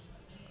 Spliff.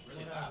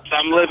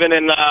 I'm living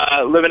in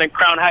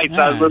Crown Heights.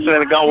 I was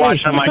listening to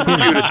Gunwash on my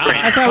computer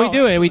screen. That's how we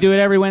do it. We do it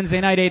every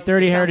Wednesday night,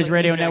 8:30,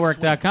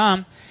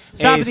 HeritageRadioNetwork.com.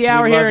 Stop at the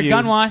hour we here love at you.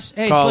 Gunwash.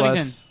 Hey, Call Splittington.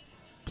 us,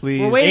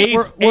 please. We're waiting,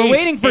 we're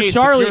waiting for Ace,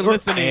 Charlie. if you're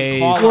listening,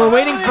 call us. We're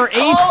waiting for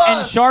Ace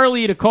and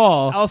Charlie to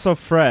call. Also,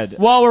 Fred.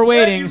 While we're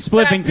waiting, You fat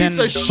Spliffington, piece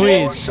of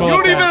shit. please. You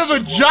don't even have a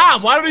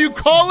job. Why don't you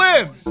call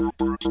in?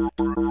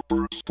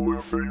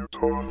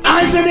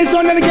 I said this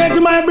one dedicated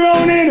to my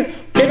browning.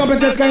 Pick up a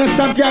test, can you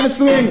stop, can you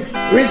swing?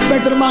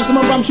 Respect to the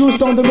maximum from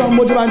Shoestone to Rum,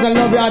 but you want to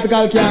love the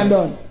article can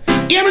done.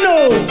 Hear me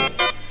now,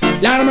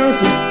 Lord of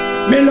mercy.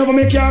 Me love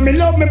me car, me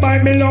love me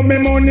bike, me love me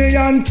money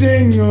and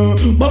thing.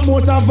 But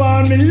most of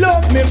all, me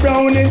love me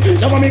browning.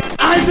 Love me.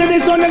 I said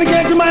this one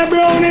dedicated to my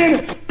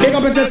browning. Pick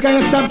up a test, can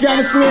you stop, can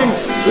you swing?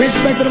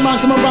 Respect to the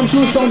maximum from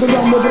Shoestone to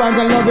Rum, but you want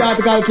to love the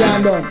article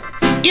can done.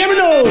 Hear me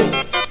now,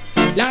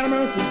 Lord of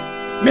mercy.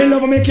 Me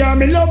love me car,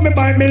 me love me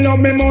bike, me love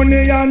me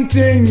money and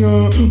thing.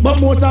 But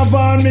most of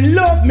all, me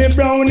love me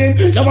browning.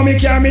 Love me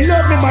car, me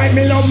love me bike,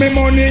 me love me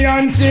money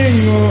and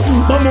thing.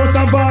 But most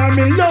of all,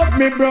 me love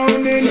me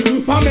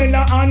browning.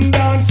 Pamela and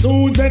Dan,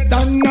 Suzette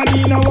and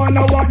Nadine, I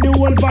wonder what the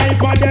whole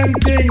vibe of them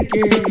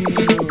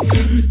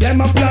thinking.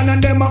 Them a plan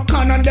and them a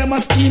con and them a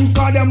scheme,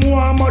 cause them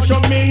want much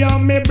of me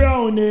and me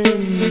browning.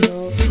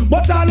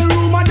 But all the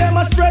rumor them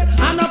a spread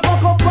and a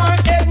fuck up her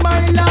head,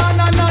 my land,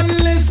 and not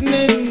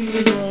listening.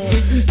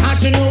 And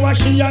she know what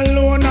she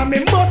alone, and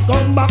me must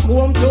come back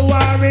home to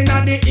her in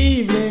the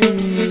evening.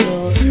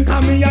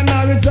 And me and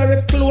her is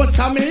very close,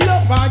 and me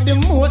love her the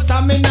most,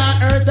 and me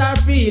not hurt her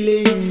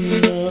feelings.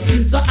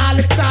 So all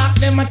the talk,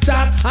 them a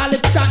talk, all the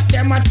chat,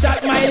 them a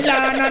chat, my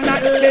land, and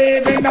not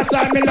living. That's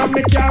why me love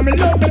me car, me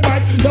love me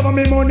bike, love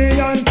me money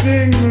and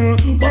thing.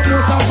 But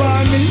most of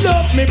all, me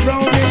love me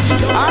brownie.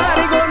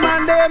 Alright, good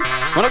man, them.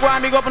 Wanna go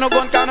and big up on a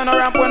gun can on a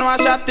ramp when I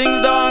shut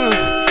things down.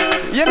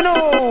 You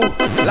know,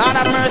 Lord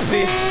have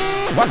mercy.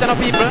 Watch out,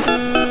 people.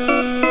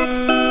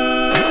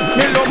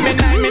 Me love me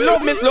night, me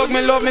love me slug,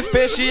 me love me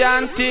spacey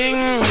and thing.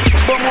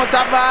 But most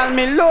of all,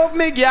 me love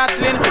me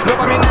Gatling.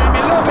 Love me night,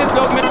 me love me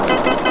slug, me.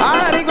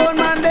 Alright, good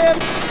man, them.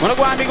 Wanna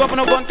go and big up on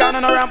a gun can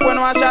on a ramp when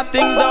I shut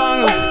things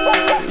down.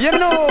 You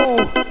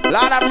know,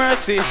 Lord have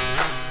mercy.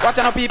 Watch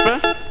out, people.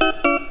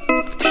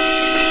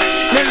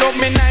 Me love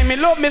me night, me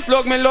love me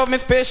slug, me love me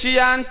spacey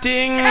and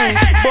thing.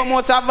 But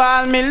most of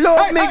all, me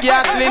love me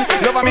Gatling.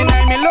 Love me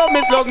night, me love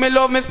me slug, me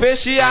love me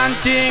spacey and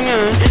thing.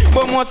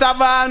 But most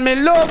of all, me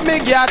love me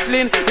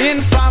Gatling.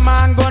 Informer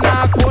and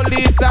gunner,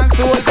 police and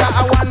soldier.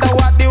 I wonder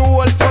what the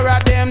whole for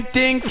of them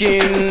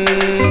thinking.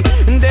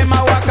 Them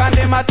a walk and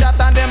them a chat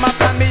and them a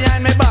plan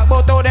behind me back,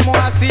 but how them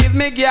want seize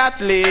me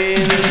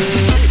Gatling.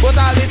 But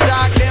all the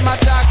talk, them a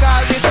talk,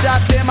 all the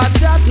chat, them a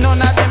chat.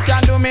 None of them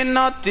can do me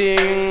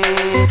nothing.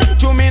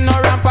 To me no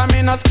ramp and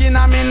me no skin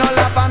and me no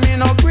laugh and me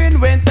no grin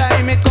when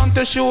time it come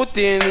to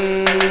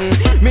shooting.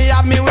 Me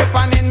have me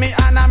weapon in me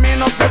hand and me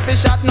no flip the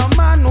shot. No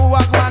man who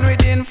walk man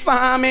within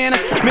farming.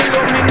 Me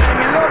love me night,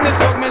 me love me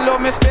slug, me love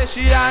me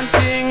spacey and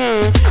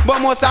thing. But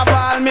most of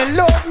all, me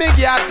love me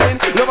Gatling.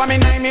 Love me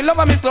night, me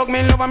love me slug,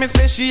 me love me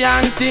spacey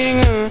and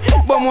thing.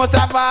 But most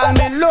of all,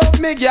 me love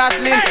me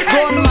Gatling.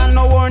 Gunman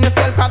no warn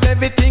yourself cause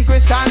everything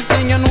Chris and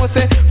thing. You know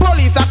say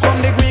police a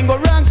come the green go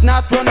rank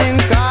not running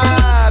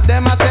car.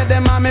 Them a say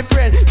them a me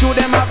friend. To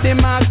them have the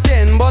mark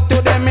 10, but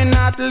to them me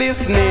not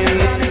listening.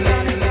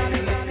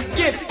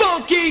 Get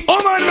funky.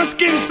 Oh man, my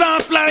skin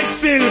soft like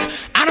silk.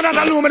 I know that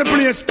alone with the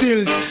place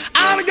still.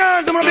 All the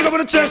girls, I'm gonna pick up on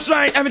the chest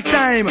right every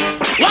time.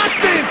 Watch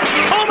this.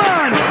 Oh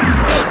man.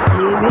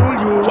 You rule,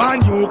 you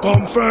and you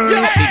come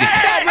first.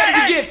 Yeah, ready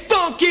to get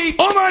funky.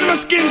 Oh man, my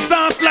skin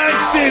soft like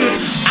silk.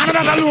 I know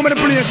that alone with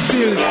the place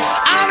still.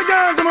 All the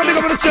girls, I'm gonna pick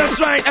up on the chest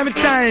right every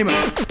time.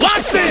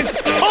 Watch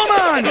this. Oh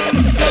man.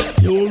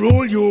 You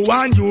rule, you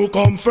and you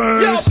come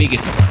first. Big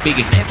it.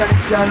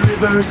 International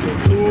reverse.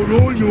 You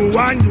rule, you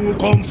and you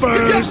come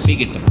first.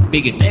 Big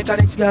it.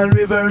 International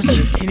reverse.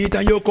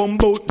 Anytime you come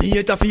bout me,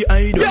 it a fi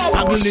hide.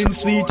 Haggling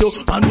sweet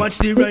and watch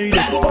the ride.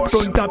 Up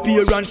front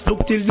appearance,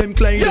 look till them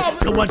glide.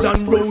 Flowers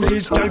and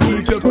roses can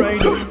keep your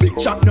pride. Big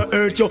chap no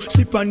hurt you,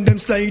 slip on them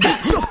slide.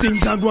 Some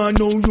things are going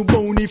now you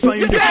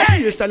bonified.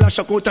 Hairstyle a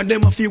shock out and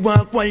them a fi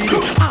walk wide.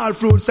 All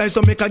fruit size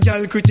so make a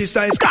girl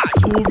criticize.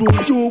 You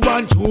rule, you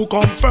and you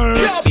come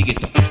first.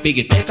 Big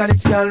it.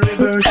 International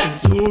reverse.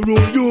 You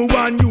rule, you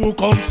and you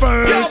come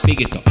first.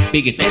 Big it. Road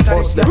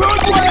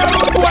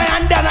boy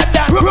and Dan a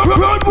Dan.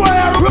 Road boy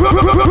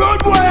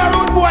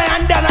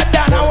and Dan a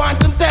Dan. I want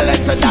to tell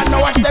them so that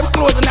now watch them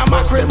clothes in a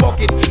mackerel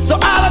bucket. So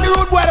all of the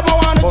road boy them I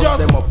want to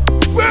just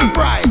well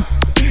right.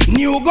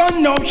 New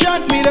gun now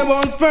shot me the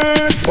ones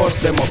first. Bust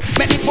them up.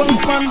 Make the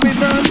policeman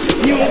reverse.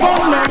 New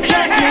gun now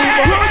shot me.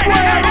 Road boy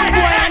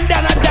and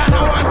Dan a Dan.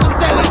 I want to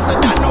tell them so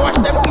that now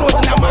watch them clothes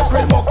in a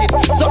mackerel bucket.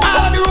 So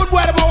all of the road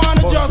boy them I want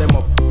to just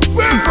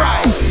well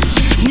right.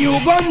 New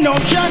gun now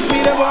shot me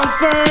the ones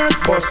first.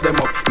 Bust them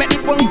up. Make the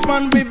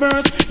policeman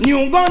reverse.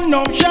 New gun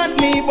now shot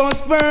me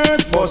bust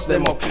first. Bust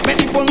them up. Make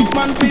the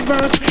policeman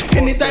reverse.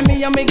 Anytime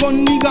me and me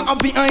gun nigga up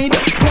behind.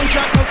 One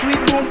shot no sweet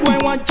road boy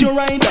want you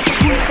ride.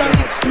 Police and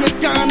lick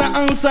straight corner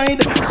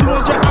outside.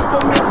 Soldier a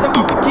come yes them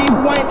have to keep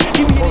white.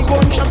 Give me the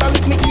gun shot and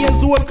lick me ears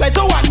to work like.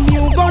 So what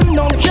new gun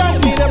now shot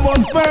me the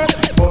ones first.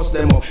 bust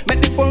them up.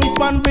 Make the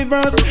policeman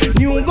reverse.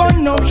 New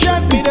gun up,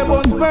 shot me the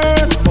bus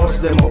first.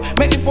 Bust them up.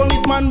 Make the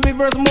policeman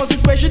reverse. Most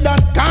especially that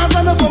cars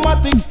and a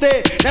somatic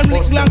stay. Them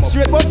lick long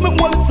straight, but me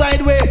hold it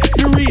sideways.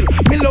 For real,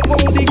 me love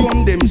how the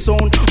gun them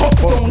sound.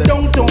 Uptown,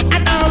 downtown,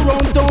 and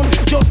around town.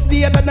 Just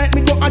the other night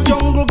me go a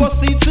jungle, go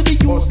see to the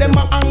youth. Them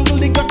a angle,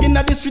 the cock in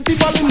the street, the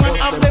body man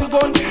have them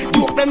gun.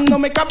 Joke them no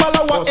make a ball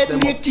of what head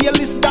make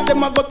careless. That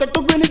them a go take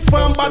to Greenwich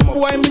Farm. Bad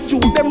boy me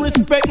juke them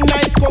respect.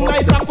 Night come,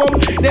 night a come.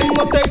 Them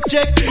go take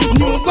check.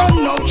 New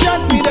gun up,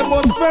 shot me the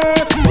bus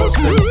first. Bust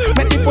them up.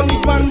 Make the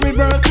policeman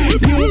reverse.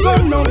 New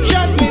gun up,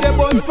 shot me the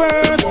bus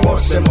first.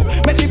 Bust them up.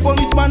 Make the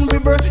policeman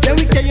reverse. Then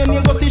we carry on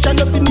your go station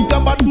up in the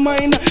bad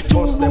mind.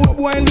 Two rude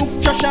boy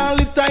look trash all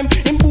the time.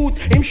 Him boot,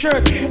 him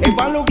shirt, if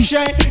I look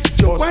shy.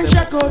 Joke one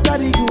shot out of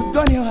the good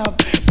gun you have.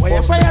 Boy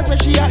a fire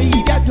especially a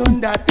eager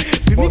done that.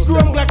 Fi me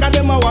grown like a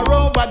them a war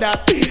over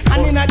that.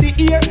 And inna the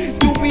ear, 2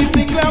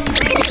 PC clap.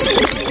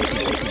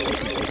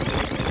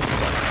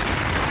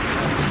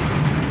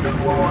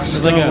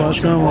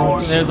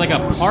 There's like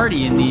a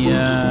party in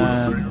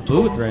the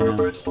booth right now.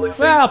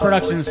 Well,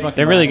 production's fucking.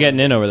 They're really getting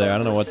in over there. I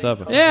don't know what's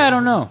up. Yeah, I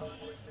don't know.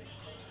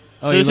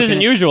 So this isn't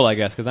usual, I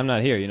guess, because I'm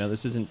not here. You know,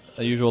 this isn't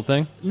a usual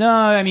thing. No,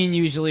 I mean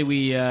usually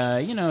we,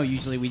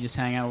 usually we just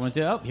hang out.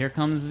 Oh, here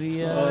comes the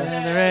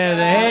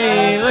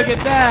hey, look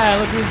at that!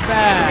 Look who's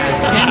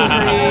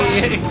back!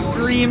 Entry,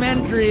 extreme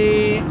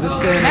entry.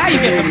 Now you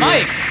get the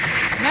mic.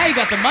 Now you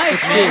got the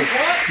mic, man.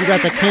 You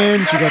got the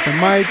cans, you got the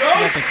mic,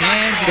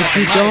 but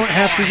you don't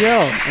have to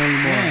yell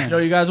anymore. Yeah. Yo,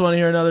 you guys want to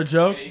hear another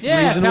joke?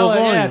 Yeah, tell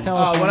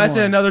us. When I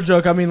say another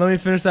joke, I mean let me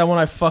finish that one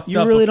I fucked up. You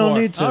really before. don't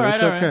need to.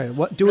 It's okay.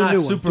 What? Do a new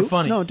one. Super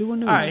funny. No, do a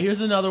new one. All right,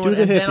 here's another one,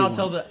 and then I'll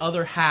tell the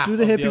other half. Do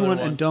the hippie other one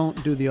and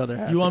don't do the other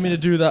half. You want me to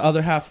do the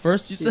other half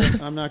first? You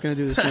said I'm not going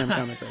to do this damn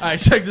comic. All right,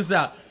 check this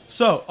out.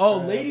 So,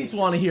 ladies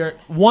want to hear it.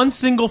 One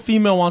single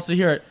female wants to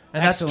hear it,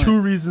 and Excellent. that's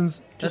 2 reasons.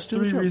 Just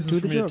That's 3 reasons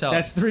for me to tell.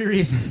 That's 3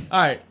 reasons.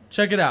 All right,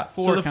 check it out.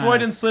 So the kinda.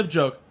 Freudian slip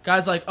joke.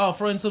 Guys like, oh,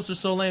 Freudian slips are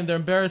so lame. They're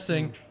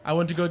embarrassing. I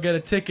went to go get a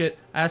ticket.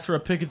 I asked for a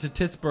ticket to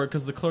Pittsburgh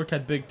because the clerk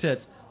had big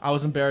tits. I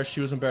was embarrassed.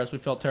 She was embarrassed. We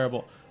felt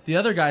terrible. The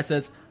other guy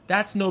says,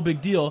 that's no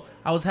big deal.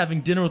 I was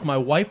having dinner with my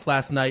wife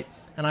last night,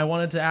 and I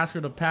wanted to ask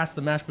her to pass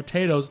the mashed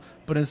potatoes,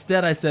 but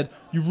instead I said,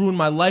 you ruined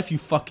my life, you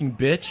fucking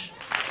bitch.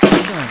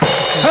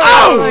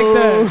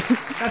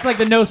 That's like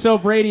the no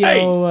soap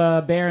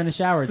radio bear in the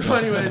shower. So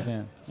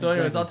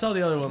anyways, I'll tell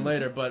the other one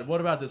later. But what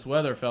about this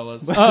weather,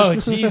 fellas? Oh,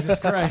 Jesus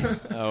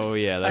Christ! Oh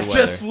yeah, that I weather.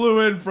 just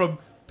flew in from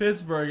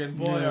Pittsburgh, and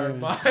boy, are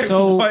my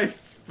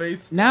wife's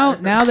face. Now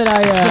that now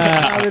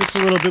that it's a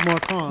little bit more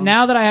calm.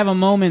 Now that I have a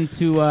moment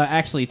to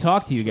actually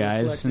talk to you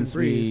guys, since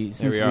breathe.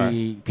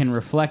 we can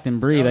reflect and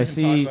breathe, Now we I can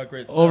see talk about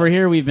great over stuff.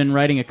 here we've been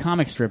writing a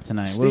comic strip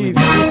tonight. Steve.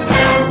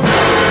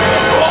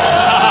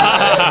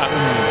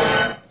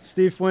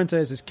 Steve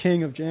Fuentes is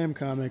king of Jam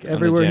Comic.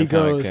 Everywhere he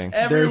goes,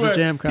 there's a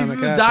Jam Comic. He's in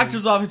the happening.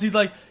 doctor's office. He's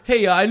like,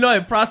 "Hey, I know I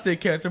have prostate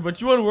cancer,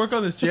 but you want to work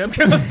on this Jam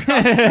Comic?"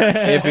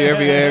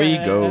 Everywhere he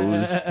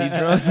goes, he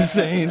draws the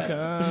same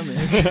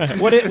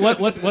comic.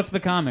 What's the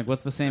comic?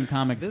 What's the same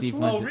comic, Steve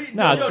Fuentes?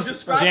 No, it's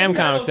just Jam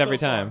Comics every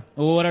time.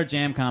 Well, what are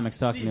Jam Comics?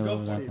 Talk to me a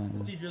little about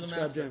that. Steve, you're the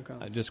master.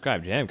 I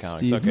describe Jam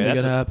Comics. Steve, Okay, make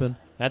that's it happen.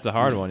 That's a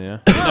hard one, yeah.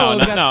 No,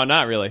 No,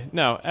 not really.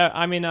 No,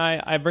 I mean,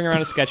 I bring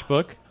around a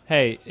sketchbook.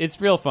 Hey, it's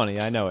real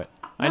funny. I know it.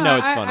 I know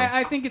it's funny.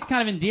 I think it's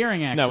kind of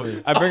endearing, actually.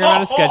 No, I bring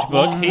around a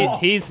sketchbook.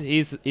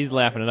 He's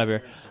laughing it up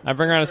here. I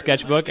bring around a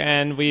sketchbook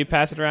and we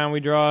pass it around.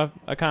 We draw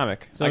a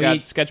comic. So I got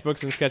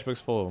sketchbooks and sketchbooks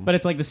full of them. But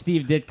it's like the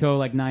Steve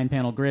Ditko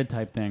 9-panel grid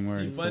type thing, where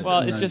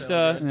it's just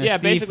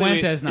Steve basically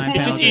Fuentes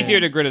it's just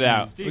easier to grid it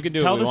out. We could do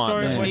tell what we the want.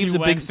 story. Yeah. Steve's a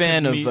big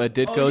fan of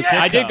Ditko's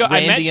I did go.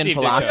 I met Randian Steve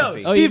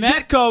philosophy. Ditko. Steve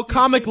Ditko,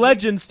 comic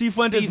legend. Steve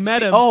Fuentes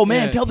met him. Oh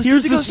man, tell the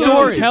Here's Steve the Ditko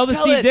story. Tell the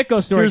Steve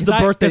Ditko story. Here's the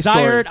birthday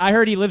story. I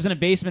heard he lives in a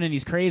basement and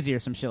he's crazy or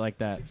some shit like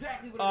that.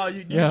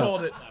 You Yeah.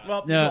 told it.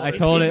 Well, you Yeah, I it.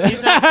 told it.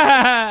 He's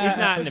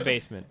not in the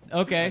basement.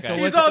 Okay, so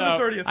He's what's on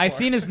the 30th I floor.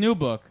 seen his new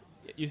book.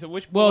 You said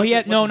which? Well, he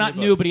what's had no, his not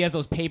new new, book? but he has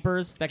those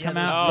papers that come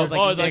out. Oh, Those,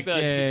 like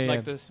yeah.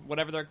 like this,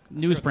 whatever they're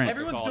Newsprint.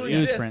 Everyone's called, doing yeah.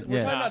 this. Newsprint, We're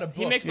yeah. talking about a book.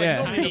 He makes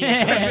Yeah.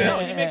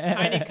 he makes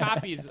tiny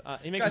copies.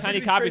 He makes Guys, tiny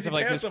these copies crazy of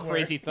like his pants I'm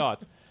crazy wearing.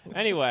 thoughts.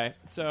 Anyway,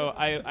 so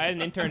I had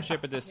an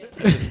internship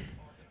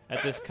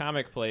at this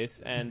comic place,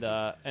 and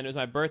it was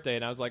my birthday,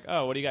 and I was like,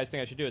 oh, what do you guys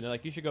think I should do? And they're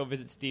like, you should go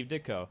visit Steve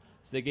Ditko.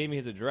 So they gave me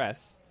his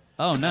address.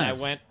 Oh,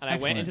 nice. And I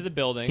went into the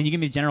building. Can you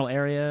give me the general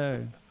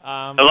area?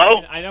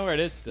 Hello? I know where it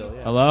is still.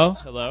 Yeah. Hello?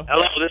 Hello?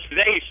 Hello, this is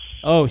Ace.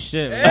 Oh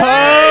shit!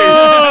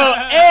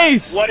 Oh,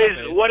 Ace! What is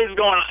going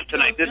on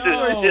tonight? This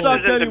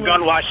isn't the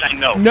gun wash I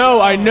know. No,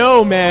 I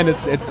know, man.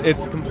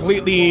 It's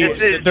completely.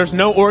 There's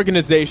no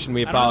organization.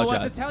 We I don't know what to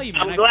apologize. tell you,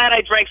 man. I'm glad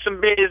I drank some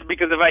beers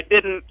because if I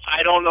didn't,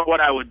 I don't know what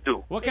I would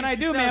do. What can I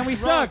do, man? We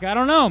suck. I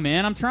don't know,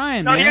 man. I'm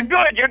trying, No, man. you're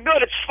good. You're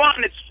good. It's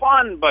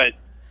fun, but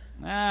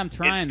I'm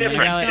trying, It's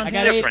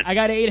man. different. I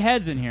got 8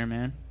 heads in here,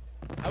 man.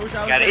 I wish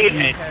I was got 8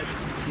 heads.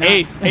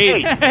 Ace,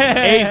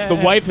 the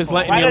wife is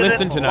letting you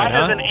listen tonight, Why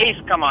huh? doesn't Ace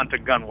come on to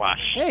gun wash?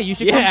 Hey, you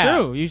should come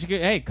through. You should.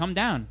 Hey, come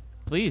down.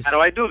 Please. How do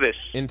I do this?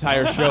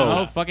 Entire show.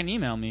 Oh, fucking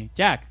email me,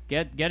 Jack.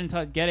 Get in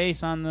touch. Get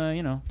Ace on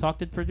the talk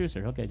to the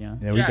producer. Okay, John.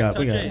 Yeah, we got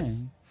it.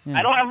 Yeah.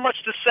 I don't have much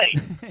to say.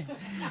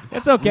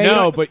 It's okay.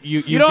 No, but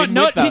you've don't been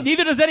know. with us.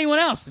 Neither does anyone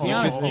else. To be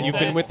honest, You've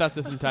been with us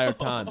this entire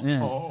time.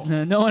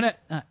 Yeah. No one.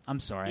 I'm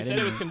sorry. You said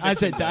it was I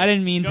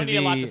didn't mean you to don't need be.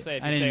 a lot to say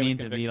if I you say didn't it mean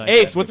was to be like.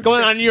 Ace, what's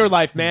going on in your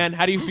life, man?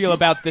 How do you feel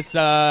about this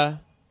show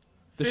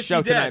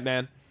Dead. tonight,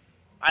 man?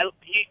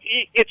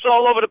 It's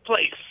all over the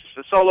place.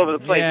 It's all over the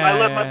place.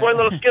 Yeah. My boy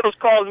Little Skittles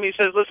calls me.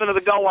 Says, "Listen to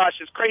the Gun Wash.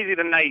 It's crazy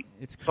tonight."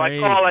 It's so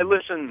crazy. I call. I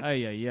listen.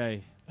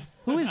 Ay.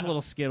 Who is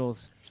Little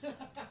Skittles? Can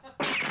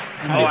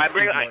I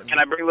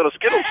bring Little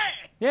Skittles?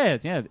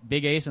 Yeah.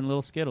 Big Ace and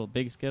Little Skittle.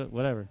 Big Skittle.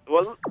 Whatever.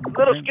 Well,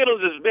 Little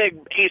Skittles is big.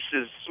 Ace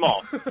is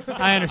small.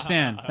 I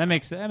understand. That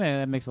makes a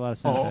lot of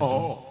sense.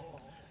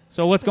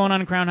 So what's going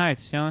on in Crown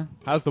Heights, Sean?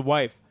 How's the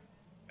wife?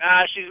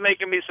 She's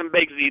making me some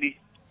baked ziti.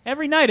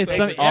 Every night it's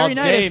some. All Every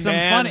night day, it's some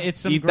man. fun. It's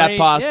some Eat great, that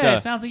pasta. Yeah,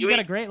 it sounds like you got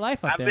a great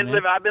life up there,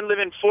 man. I've been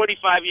living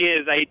 45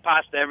 years. I eat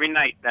pasta every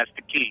night. That's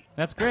the key.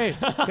 That's great.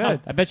 Good.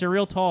 I bet you're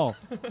real tall.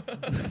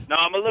 No,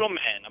 I'm a little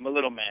man. I'm a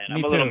little Me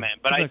little too. man.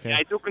 But It's okay.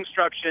 I do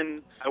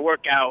construction. I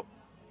work out.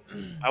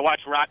 I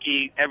watch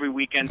Rocky every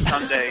weekend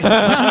Sunday.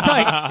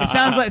 It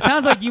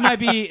sounds like you might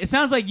be. It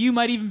sounds like you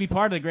might even be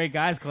part of the Great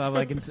Guys Club,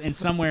 like in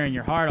somewhere in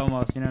your heart,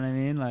 almost. You know what I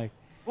mean? Like,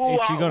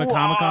 Ace, you go to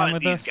Comic-Con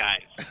with us?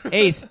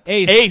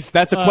 Ace.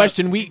 That's a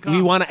question we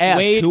want to ask.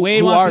 Wade who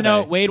wants are to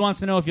know. they? Wade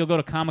wants to know if you'll go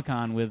to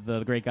Comic-Con with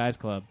the Great Guys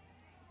Club.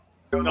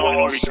 No, I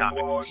don't read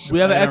comics. We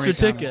have an I don't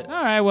extra read ticket.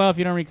 All right. Well, if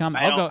you don't read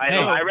comics, I'll go.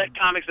 I read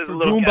comics as a For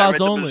little kid. I Goombas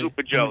read only. the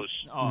Bazooka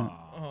Joes.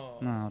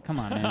 No, come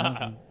on,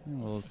 man.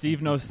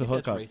 Steve knows the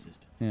hookup.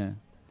 Yeah.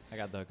 I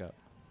got the hookup.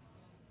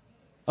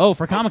 Oh,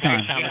 for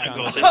Comic-Con.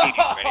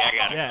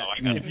 Yeah.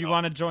 If you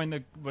want to join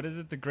the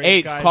the Great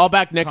Ace, Guys call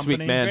back next company?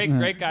 week, man.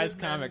 Great Guys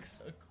Comics.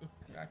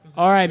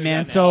 All right,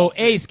 man. So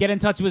Ace, get in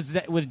touch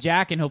with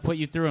Jack, and he'll put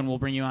you through, and we'll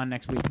bring you on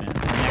next week, man.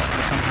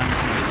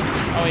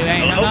 Oh, wait,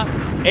 hang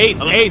up.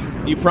 Ace,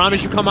 you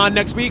promise you come on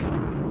next week?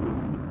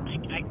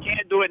 I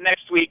can't do it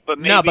next week, but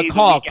maybe No, but the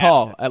call. week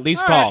after. At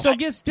least All call. right, so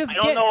just I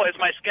don't know if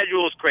my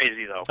schedule is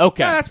crazy though.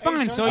 Okay. Yeah, that's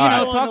fine. So All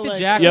right. talk to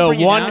Jack. Yo, and bring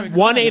you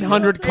down.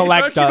 1-800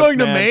 collect us, going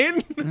to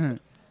man. Maine?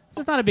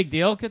 It's not a big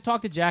deal.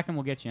 Talk to Jack, and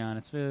we'll get you on.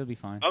 It'll be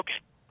fine.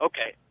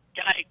 Okay.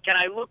 Can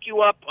I look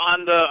you up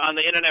on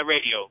the internet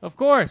radio? Of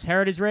course,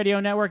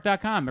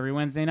 heritageradionetwork.com every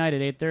Wednesday night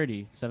at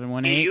 8:30.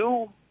 718.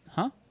 You?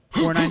 Huh?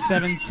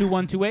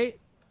 497-2128.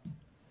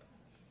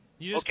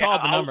 You just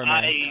called the number,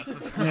 man.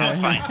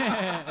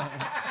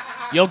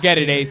 You'll get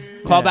it, Ace.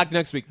 Call back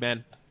next week,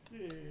 man.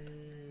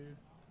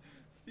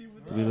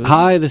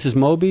 Hi, this is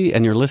Moby,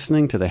 and you're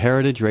listening to the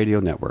Heritage Radio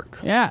Network.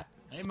 Yeah.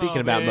 Speaking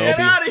about Moby. Get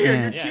out of here.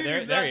 Yeah. Your Yeah, cheese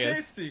is there not he is.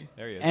 tasty.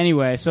 There he is.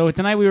 Anyway, so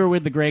tonight we were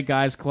with the Great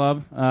Guys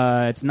Club.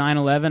 It's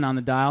 9/11 on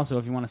the dial, so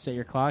if you want to set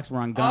your clocks, we're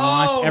on Gun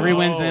Wash every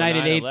Wednesday night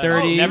at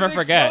 8:30. Never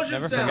forget.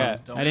 Never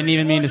forget. I didn't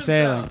even mean to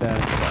say it like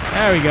that.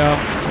 There we go.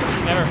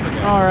 Never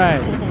forget. All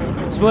right.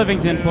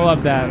 Spliffington, pull up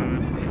that.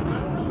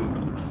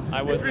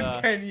 I was. It's been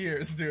 10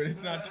 years, dude.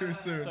 It's not too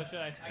soon. So should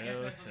I guess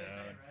that's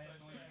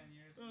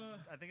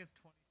I think it's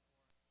 20.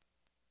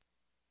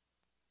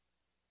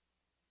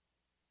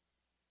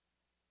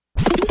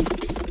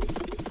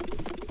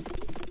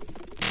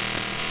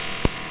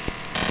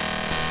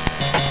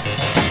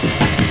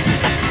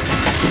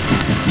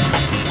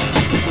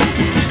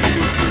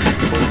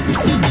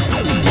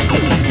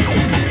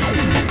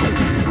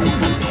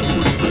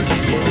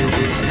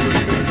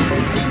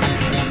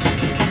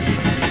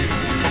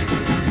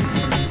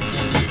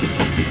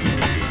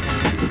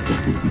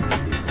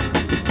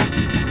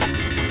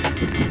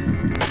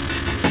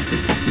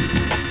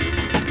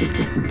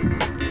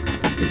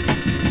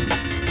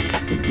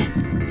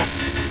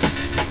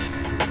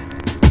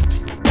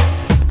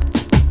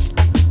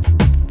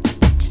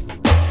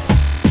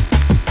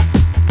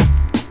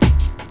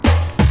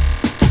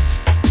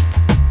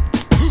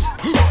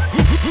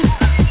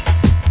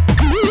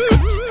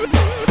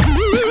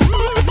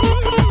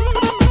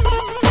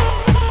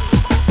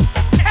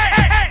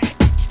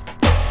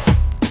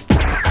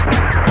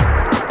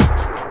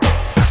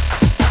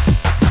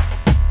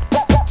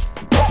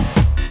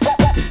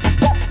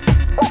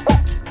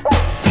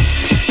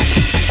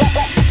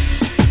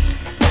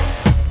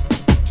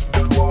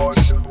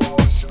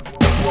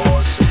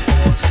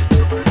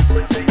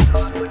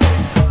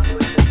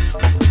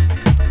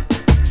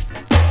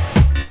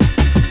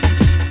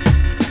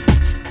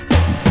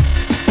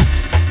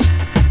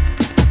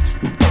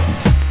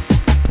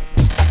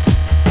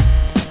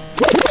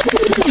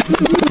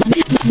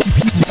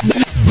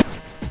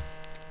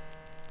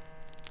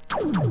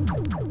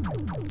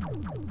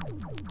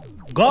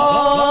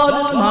 God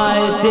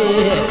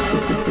Almighty,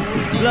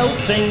 slow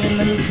singing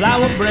and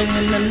flower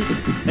bringing, and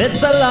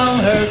it's a long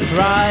hearse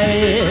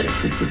ride.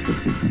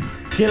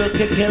 Kill,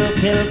 kill, kill,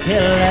 kill,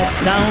 kill that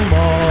sound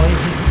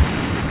boy.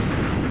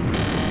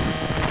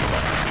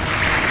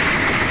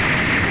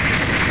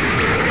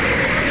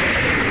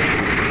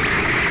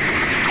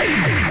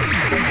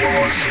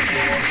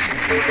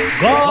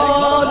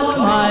 God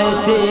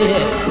Almighty,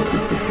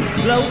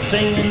 slow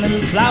singing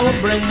and flower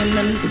bringing,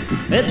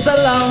 and it's a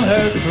long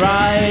hearse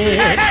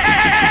ride.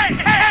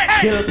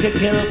 Kill, kill,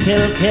 kill,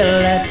 kill, kill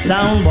that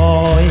sound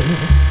boy.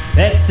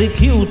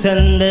 Execute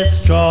and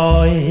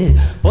destroy.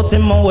 Put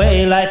him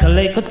away like a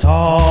lake of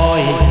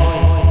toy.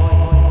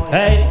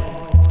 Hey,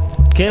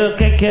 kill,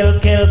 kill, kill,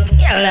 kill,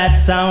 kill that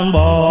sound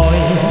boy.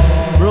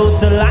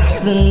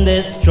 Brutalize and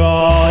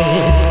destroy.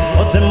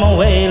 Put him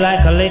away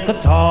like a lake of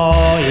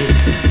toy.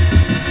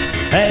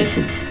 Hey,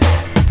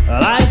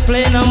 I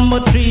play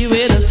number 3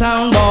 with a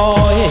sound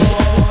boy.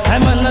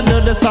 I'm gonna do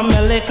this on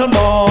my little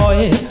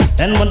boy.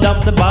 Then we'll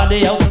dump the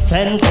body out of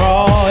St.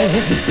 Croix.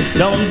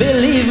 Don't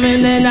believe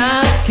me, then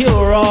ask you,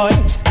 Roy,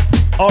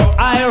 or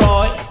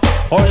I-Roy,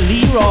 or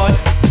Leroy,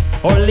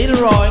 or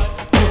Little Roy.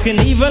 You can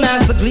even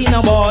ask the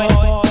cleaner boy.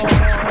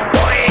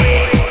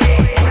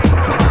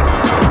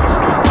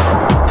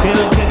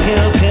 Kill, kill,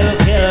 kill, kill,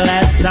 kill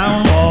that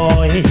sound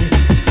boy.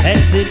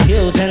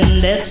 Execute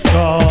and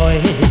destroy.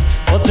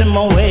 Put him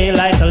away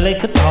like a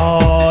liquor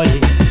toy.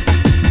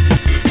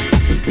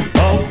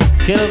 Oh,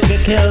 kill, kill,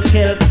 kill,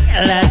 kill,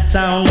 kill that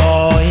sound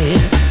boy.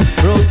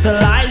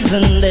 Brutalize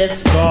and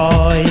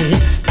destroy.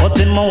 Put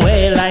him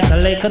away like a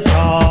liquor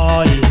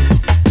toy.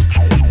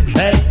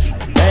 Hey,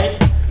 hey,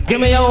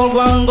 give me your old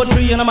one, go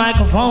tree on a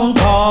microphone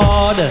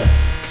cord.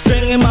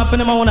 String him up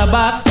in him on a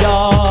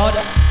backyard.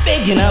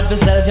 Bigging up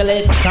yourself, you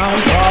little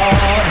sound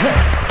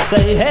cord.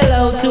 Say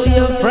hello to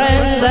your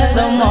friends at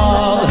the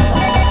mall.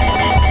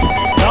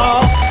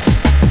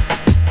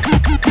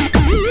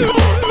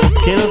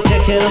 Kill,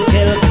 kill, kill,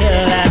 kill,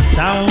 kill that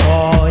sound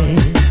boy.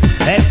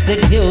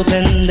 Execute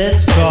and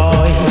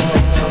destroy.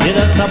 You're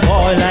just a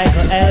boy like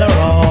a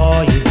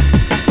Elroy.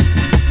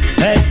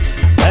 Hey,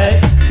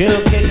 hey,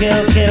 kill, kill,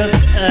 kill, kill,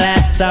 kill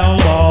that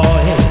sound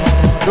boy.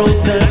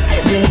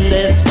 Brutalize and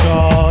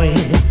destroy.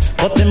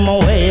 Put him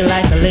away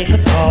like a liquor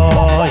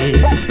toy.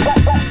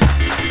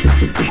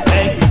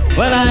 Hey,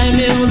 when I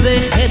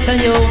music hits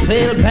and you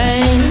feel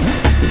pain,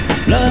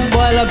 blood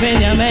boil up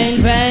in your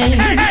main vein.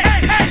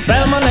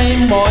 Spell my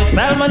name, boy,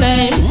 spell my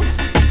name.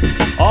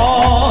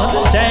 Oh,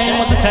 what a shame,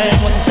 what a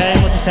shame, what a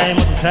shame, what a shame,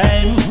 what a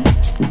shame.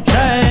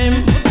 Shame.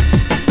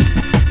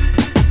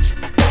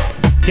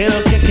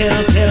 Kill, kill,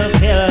 kill, kill,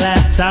 kill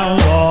that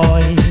sound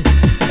boy.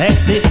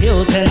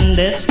 Execute and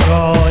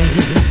destroy.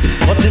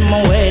 Put him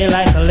away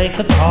like a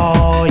liquor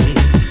toy.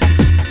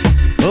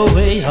 Oh,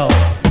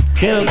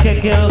 kill, kill,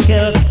 kill,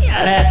 kill,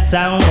 kill that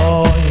sound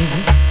boy.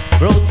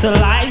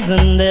 Brutalize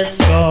and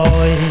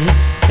destroy.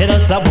 Hit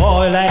us a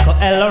boy like a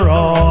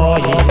Elroy.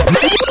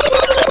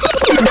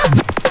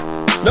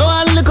 No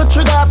one little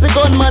trigger happy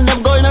gunman,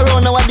 them going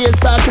around nowadays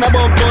talking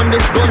about gun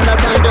this, gun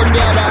that, and gun the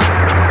other.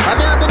 I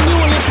may have the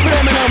new lick for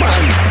them,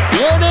 man.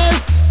 Hear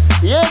this,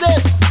 hear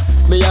this.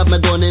 Me have my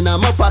gun in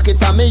my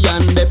pocket and me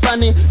and the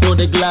panny. No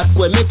the Glock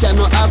when me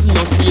cannot have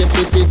no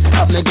safety.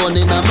 Have my gun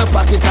in my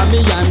pocket and me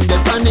and the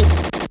panny.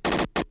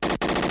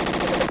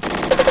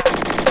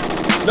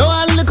 No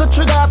one little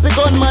trigger happy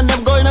gunman,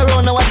 them going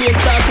around nowadays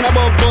talking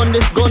about gun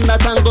this, gun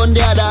that, and gun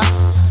the other.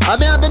 I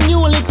may have the new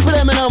lick for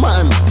them,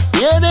 man.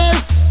 Hear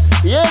this,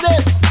 hear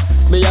this.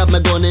 Me have my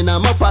gun in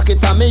my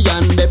pocket and me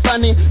and the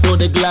panny. No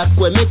the Glock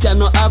when me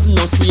cannot have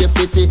no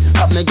safety.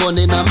 Have my gun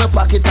in my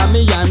pocket and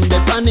me and the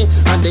panny.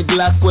 And the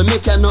Glock when me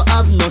cannot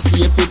have no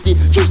safety.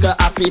 Trigger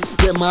happy,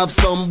 them have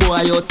some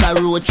boy out the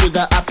road.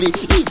 Trigger happy,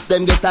 if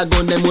them get a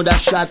gun, them woulda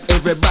shot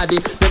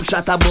everybody. Them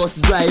shot a bus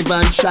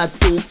driver and shot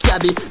 2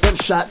 cabby. Them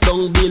shot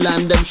down Bill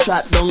and them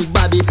shot down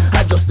Bobby.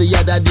 I just the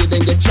other day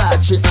them get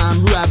charged with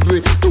armed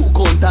robbery, 2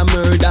 count of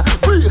murder,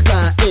 break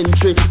and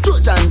entry.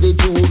 Judge and the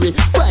jury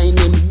find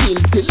him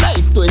guilty. Life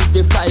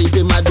 25,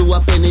 him a do a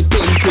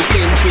penitentiary,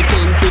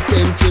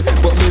 penitentiary.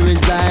 But me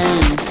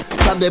resign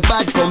from the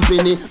bad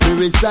company. Me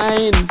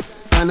resign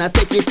and I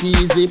take it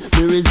easy.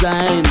 Me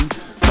resign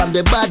from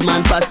the bad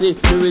man posse.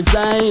 Me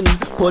resign.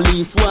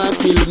 Police want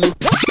kill me.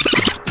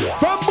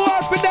 From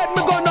boy for that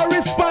me gonna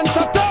response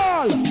at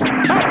all.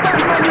 That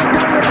bad man you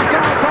bring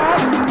with a call.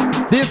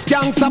 This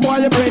gangsta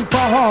boy you bring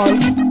for all.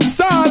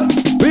 Sol,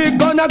 we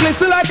gonna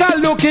glisten like a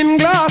looking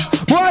glass.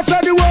 Boy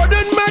said the word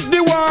and make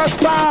the war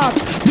start.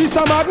 This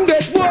a man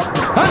get woke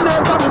and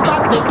there's a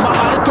start take my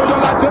eye to your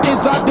life you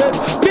is a dead.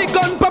 Big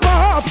gun pop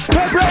off,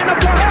 the brain of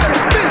fire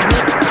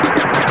business.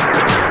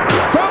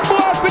 From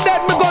boy for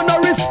that me gonna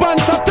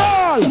response at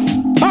all.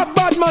 A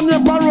bad man you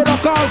borrow the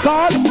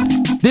call.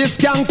 This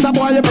gangsta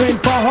boy you bring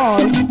for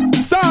all.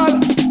 Sol,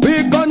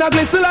 we gonna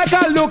glisten like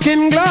a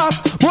looking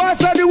glass. Boy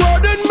said the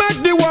word and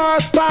make the war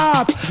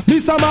start.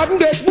 This a man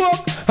get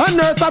woke and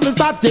nurse have to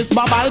start it.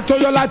 Bye-bye to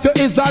your life you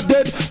is a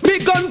dead.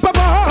 Big gun pop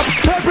off,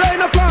 her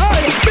brain a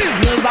fly.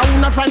 Business I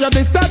wanna find you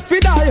this start fi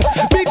die.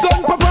 Big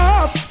gun pop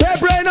off, her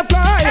brain a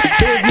fly.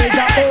 Business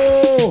a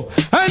oh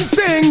and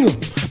sing.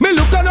 Me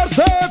look and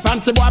observe,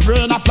 fancy boy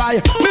brain a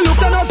fly. Me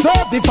look and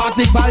observe the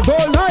 45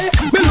 all night.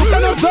 Me look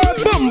and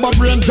observe, bumbo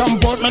brain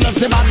jump out. Me left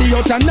the body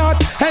out and not.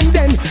 And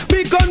then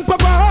big gun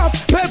pop off,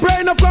 her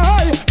brain a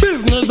fly.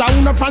 Business I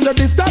wanna find you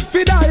this start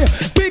fi die.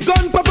 Big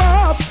gun pop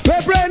off,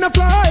 her brain a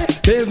fly.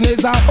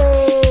 Business a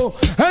oh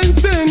and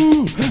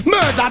sing.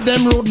 Murder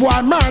them road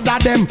boy, murder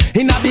them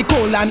in a the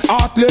cold and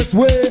heartless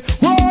way.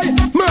 Why?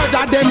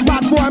 Murder them,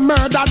 bad boy,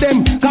 murder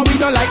them. Cause we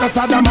don't like a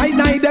sodomite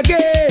neither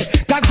gay.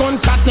 Cause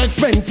gunshot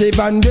expensive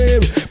and dear.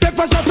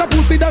 Prefer shot a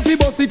pussy that we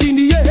bust it in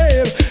the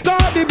air.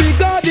 God the big,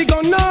 God the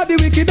gun, now the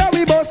wicked that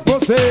we bust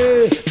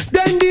pussy.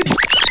 Then the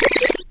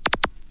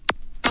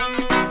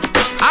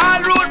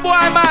all road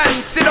boy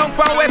man, sit down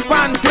for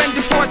weapon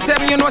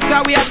 24/7, you know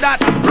so we have that.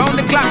 Round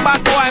the clock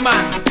bad boy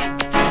man.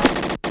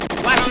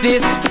 Watch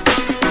this.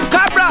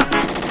 Cabra,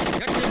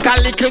 a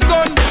little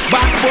gun,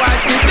 bad boy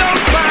sit down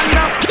for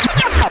now.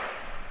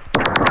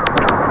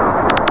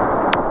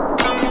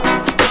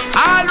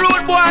 All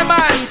road boy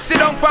man, sit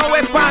down for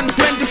weapon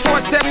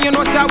 24/7, you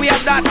know so we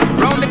have that.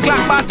 Round the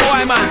clock bad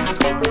boy man.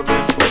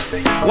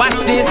 Watch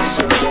this.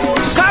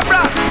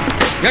 Cabra,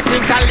 you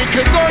think a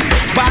little gun,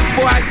 bad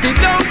boy sit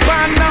down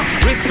for now.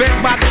 Respect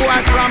bad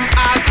boy from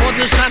all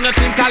position. You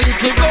think a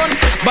little gun,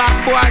 bad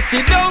boy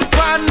sit down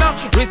for now.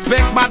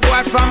 Respect bad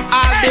boy from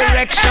all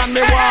direction.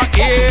 Me want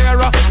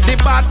hero. The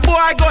bad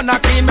boy gonna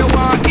clean me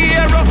want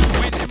hero.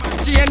 When them a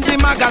change the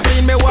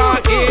magazine me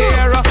want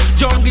hero.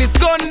 Junglist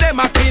gun them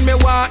a clean me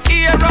want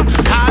hero.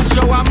 I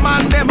show a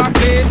man them a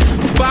clean.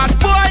 Bad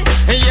boy,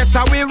 yes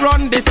I we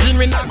run the scene.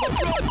 We not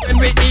when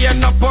we hear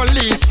no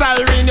police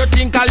siren. You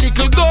think a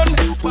little gun,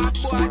 bad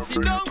boy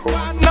sit down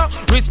for now.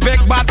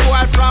 Respect bad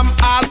boy from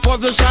all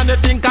position. You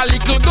think a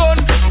little gun,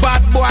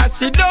 bad boy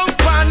sit down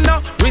for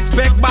now.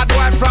 Respect bad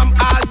boy from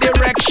all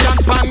direction.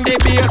 Pan the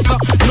base,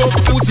 no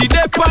pussy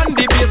de pan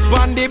the base,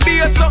 pan the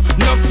base.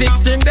 No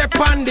 16 de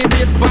pan the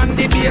base, pan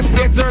the base.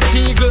 Desert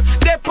Eagle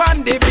de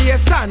pan the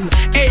base and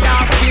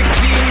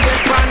AR-15 de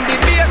pan the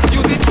base.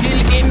 Use it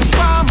kill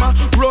informer,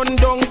 run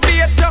down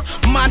beta.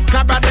 Mad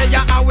cabra de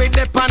ya away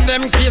de pan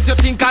them case. You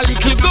think a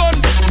little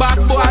gun, bad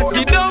boy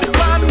sit down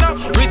for now.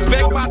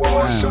 Respect bad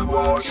boy.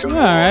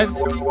 Alright.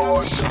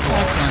 Excellent.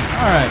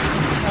 Alright.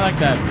 I like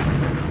that.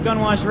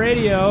 Gunwash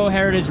Radio,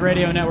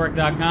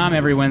 heritageradionetwork.com,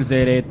 every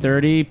Wednesday at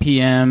 8:30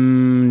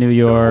 p.m. New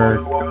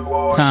York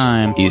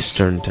time.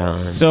 Eastern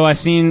time. So I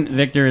seen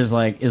Victor is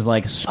like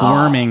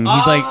squirming.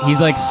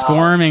 He's like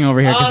squirming over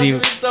here because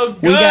it's so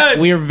good.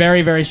 we are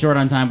very, very short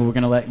on time, but we're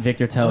gonna let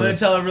Victor tell I'm us.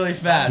 gonna tell it really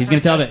fast. He's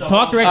gonna tell it.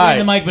 Talk directly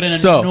in the mic, but in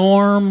a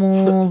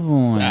normal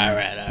voice. All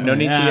right. No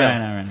need to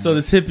yell. So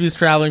this hippie's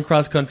traveling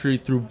cross country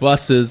through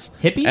buses.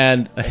 Hippie?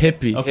 And a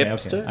hippie. Okay, I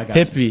got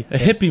hippie. A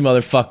hippie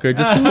motherfucker.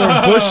 Just because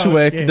we're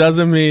Bushwick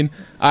doesn't mean.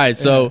 Alright,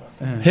 so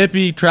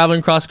hippie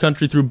traveling cross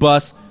country through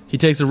bus. He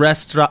takes a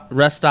rest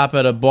stop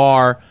at a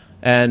bar,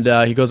 and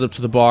he goes up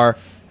to the bar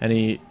and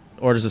he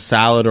orders a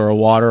salad or a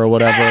water or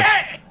whatever.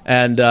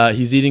 And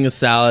he's eating a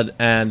salad,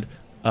 and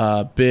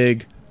a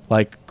big,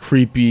 like,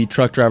 creepy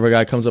truck driver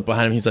guy comes up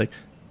behind him. He's like,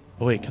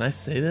 "Oh wait, can I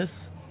say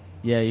this?"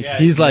 Yeah, you can.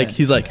 He's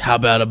like, how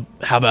about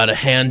a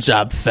hand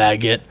job,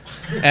 faggot?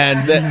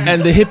 And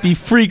the hippie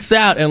freaks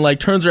out and like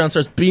turns around and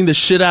starts beating the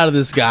shit out of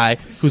this guy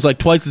who's like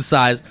twice his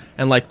size,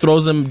 and like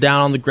throws him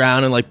down on the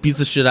ground and like beats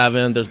the shit out of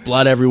him. There's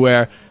blood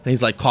everywhere, and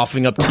he's like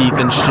coughing up teeth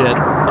and shit.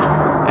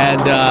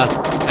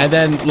 And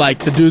then like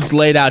the dude's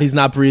laid out, he's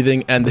not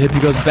breathing, and the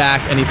hippie goes back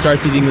and he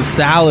starts eating the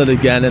salad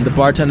again, and the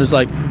bartender's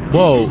like,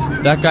 "Whoa,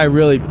 that guy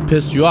really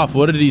pissed you off.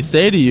 What did he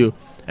say to you?"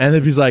 And the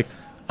hippie's like,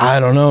 "I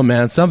don't know,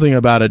 man. Something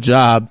about a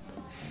job."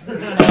 That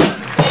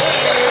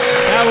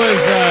was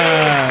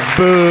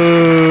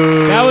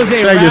boo. That was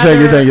a Thank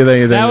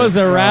you. That was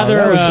a rather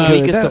that was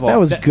good. That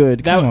was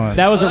good. Come on.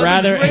 That was a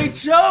rather great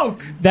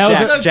joke.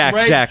 Jack,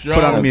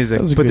 put on the music.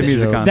 Put the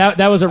music on.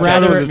 That was a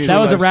rather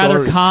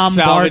calm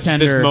Salvage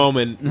bartender. this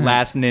moment,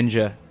 Last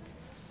Ninja.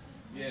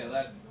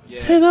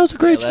 Hey, that was a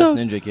great joke. Last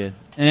Ninja Kid.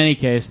 In any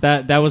case,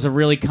 that was a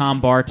really calm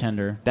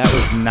bartender. That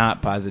was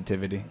not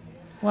positivity.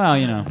 Well,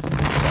 you know.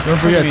 Don't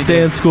forget,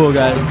 stay in school,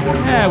 guys.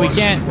 Yeah, we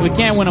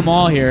can't win them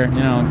all here. You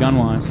know,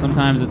 Gunwash.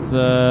 Sometimes it's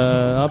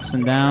ups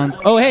and downs.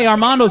 Oh, hey,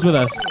 Armando's with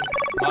us.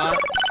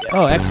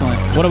 Oh, excellent.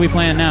 What are we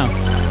playing now?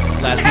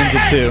 Last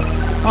Ninja 2.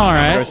 All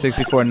right. Or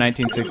 64,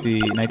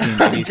 1987.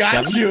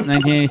 Got you.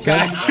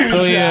 1987. Got you,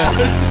 So yeah.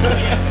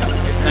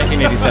 It's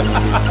 1987,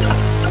 Steve.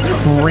 It's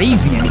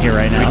crazy in here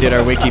right now. We did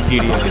our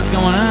Wikipedia. What's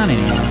going on in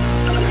here?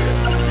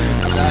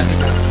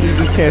 You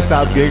just can't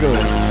stop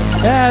giggling.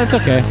 Yeah, it's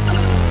okay.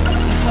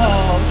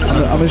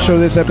 I'm going to show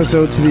this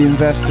episode to the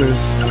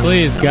investors.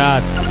 Please,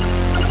 God.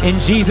 In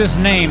Jesus'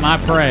 name, I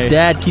pray.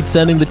 Dad, keep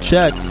sending the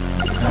checks.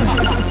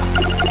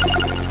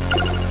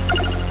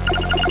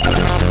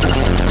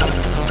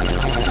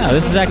 Oh,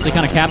 this is actually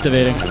kind of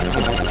captivating.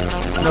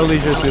 It's no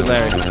Leisure Suit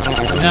Larry.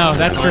 No,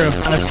 that's true.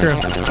 That's true.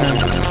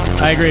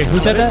 I agree. Who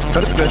said that?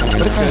 But it's good. I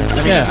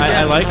mean, Yeah.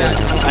 I like it.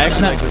 I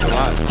actually like this a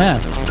lot. Yeah.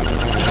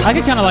 I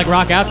could kind of like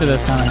rock out to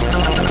this kind of.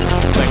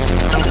 Like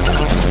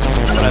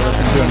what I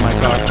listen to in my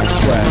car.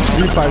 Swag.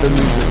 Street Fighter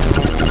music.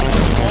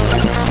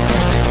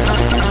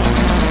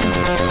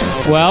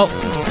 Well,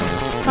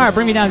 all right,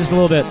 bring me down just a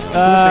little bit.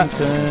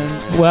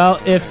 Well,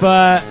 if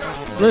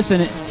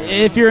listen,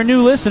 if you're a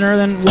new listener,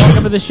 then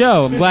welcome to the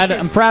show.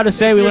 I'm proud to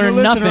say we learned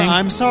nothing.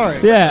 I'm sorry.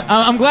 Yeah,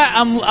 I'm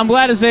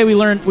glad to say we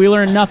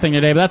learned nothing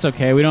today, but that's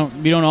okay. We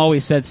don't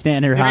always set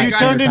standard high. If you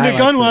turned into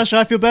Gunwash,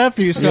 I feel bad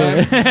for you,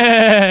 son.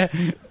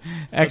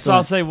 Excellent. So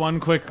I'll say one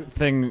quick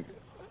thing.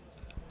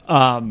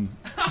 All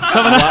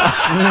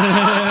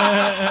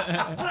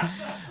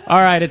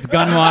right, it's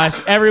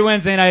Gunwash. Every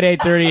Wednesday night,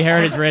 8:30,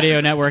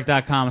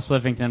 heritageradionetwork.com,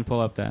 Spliffington.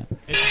 Pull up that.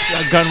 It's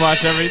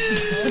Gunwash every...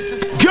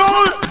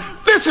 Girl,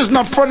 this is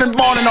not Fred and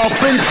Barney or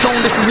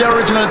Flintstone. This is the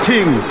original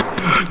thing.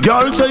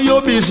 Girl, say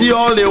you're busy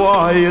all the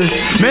while.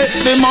 Make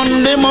the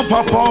man, them a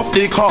pop off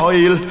the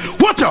coil.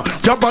 Watch out,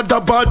 jabba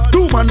dabba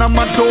do man, I'm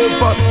a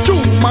dover.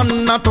 Two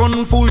man, a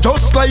ton full,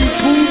 just like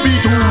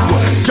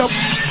Scooby-Doo.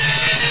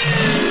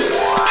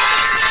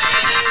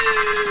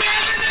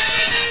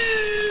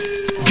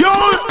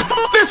 Girl,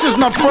 this is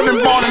not Fred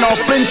and Barney or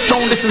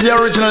Flintstone. This is the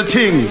original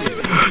thing.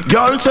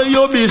 Girl, say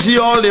you're busy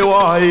all the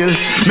while.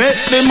 Make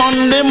the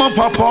man, them a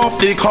pop off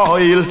the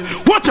coil.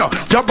 Watch out,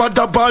 jabba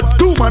dabba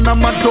do man,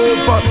 I'm a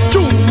dover.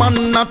 Two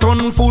man, a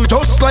ton full,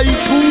 just like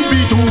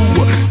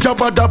Scooby-Doo.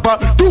 Jabba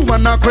dabba do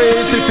man, a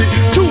crazy fit.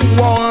 Chew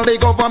all the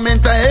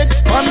government to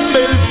expand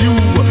Bellevue.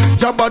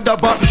 Jabba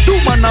dabba do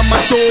man, I'm a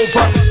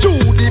dover. Chew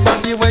the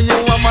body when you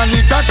a man,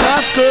 it a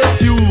class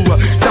curfew.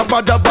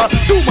 Jabba dabba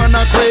do man,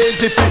 a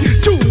crazy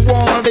fit. Chew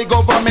all the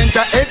government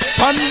to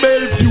expand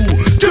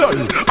Bellevue. Girl,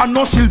 I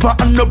know silver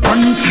and the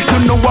bronze, you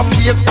know I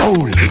pay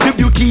gold. The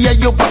beauty of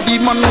your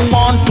body, man,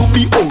 want to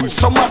be old.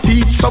 Some are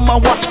thief, some are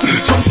watch,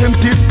 some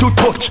tempted to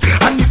touch.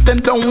 And if them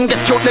don't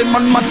get you, then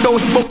man, my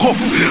doors buck up.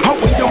 How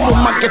will your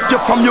woman get you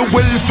from your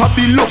well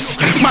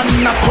fabulous? Man,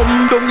 I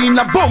come down in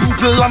a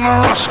bungle and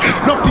a rush.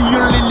 No feel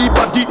lily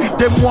body,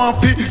 them want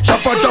fi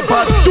shabba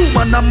dabba do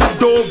man, I'm a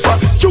dover.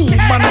 You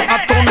man,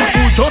 I turn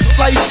fool just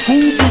like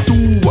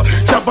Scooby-Doo.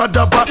 Shabba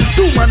dabba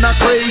do man, a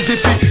crazy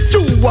fi.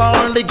 You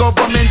all the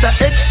government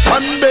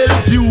expand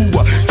Bellevue.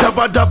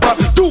 Jabba dabba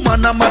do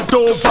man, I'm a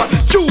dover.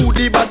 Chew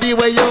the body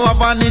where you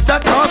have an it a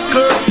cross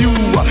curfew.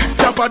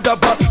 Jabba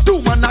dabba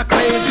do man, a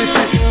crazy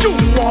fit. Chew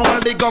all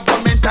the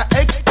government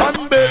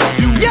expand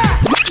Bellevue. Yeah,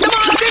 the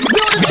man this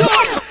build the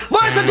truth.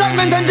 Words of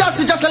judgment and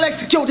justice just shall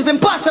execute. It's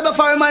impossible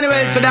for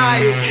Emmanuel to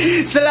die.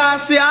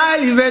 Selassie, I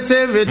live it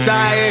every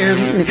time.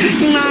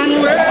 Man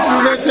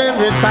will live it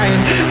every time.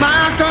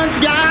 Marcus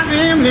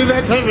Gavin live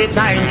it every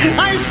time.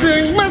 I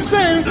sing, me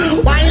sing.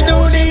 Why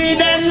do they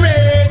then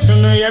rage?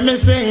 You know hear me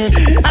sing.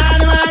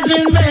 And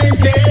imagine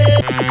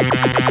painting.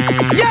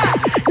 Yeah,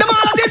 the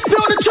man of this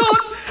pure the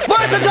truth.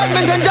 Words of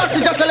judgment and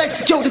justice just shall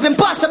execute. It's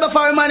impossible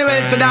for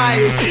Emmanuel to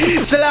die.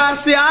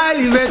 Selassie, I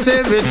live it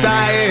every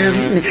time.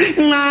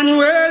 Man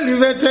will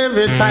live it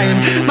every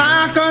time.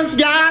 Marcus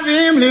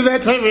Gavin live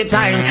it every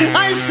time.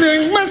 I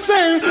sing, me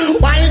sing.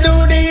 Why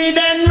do they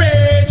then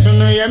rage? You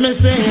know hear me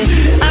sing.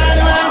 And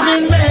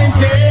imagine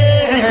painting.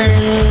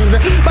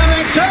 But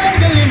make sure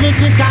you live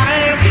it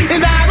calm.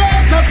 It's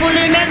always so full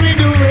in every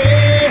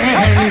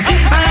direction.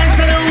 And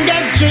so don't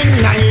get tricked,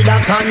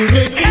 neither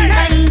convict.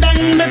 And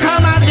then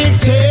become a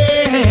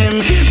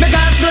victim.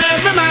 Because to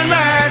every man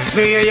works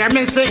for you, hear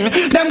me sing.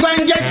 Them go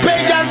and get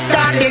paid just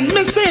starting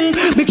me sing.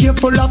 Be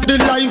careful of the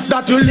life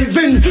that you live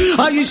in.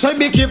 I say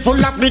be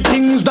careful of the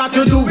things that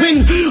you're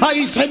doing.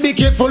 I say be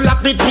careful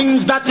of the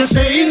things that you're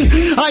saying.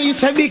 I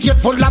say be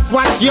careful of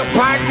what you're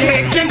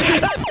partaking.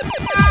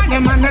 The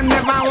man them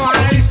never want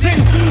to listen.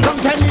 Don't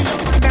tell me you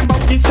want them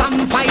about the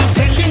song fight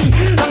selling.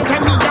 Don't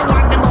tell me you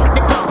want them about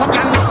the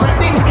propaganda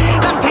spreading.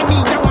 Don't tell me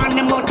you want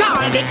them about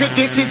all the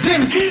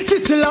criticism.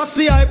 See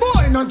Selassie, I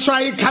boy, no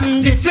try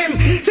come this him.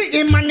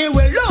 See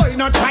Emmanuel, oh,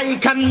 no try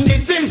come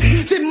this him.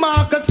 See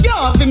Marcus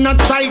Garvey, no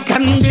try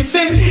come this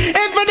him. If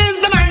it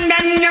is the man,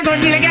 then you're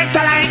going to get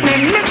the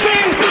lightning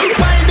missing.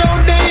 Why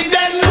don't they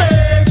then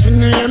wait to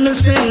hear me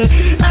sing?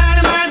 And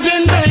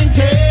imagine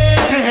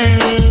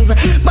paintings.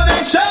 But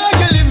make sure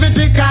you live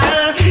it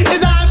calm.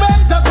 It's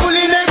always a fool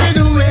in every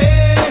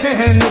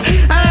doing.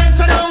 And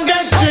so don't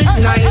get tricked,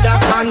 neither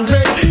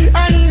convict.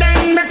 And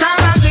then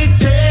become a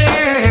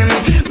victim.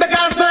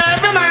 Because to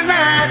every man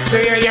works to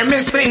you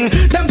missing.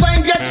 Them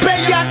going get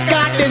paid, yes,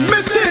 God, they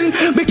missing.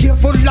 Be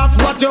careful of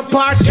what you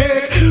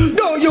partake.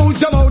 Don't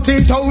use your mouth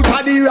it out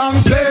of the wrong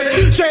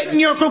place. Straighten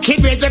your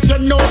crooked ways if you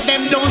know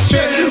them don't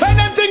straight. When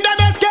them think them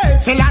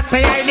escape, till I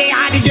say I they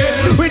are the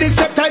game. With the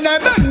scepter and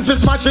them guns, we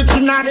smash it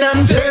in a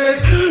them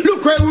face.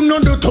 Look where we no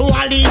do to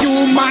all the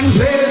human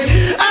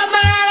race. I'm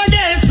all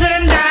against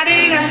them that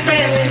in a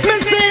space.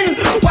 Missing,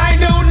 why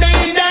don't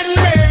they then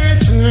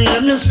wait?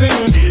 Hear me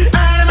sing.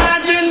 And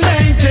imagine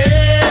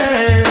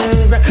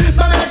paintings.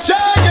 But make sure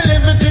you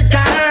live it to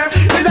car.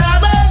 It's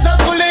always a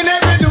fool in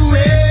every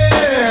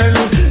doing.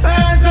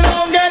 And so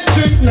don't get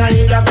tricked,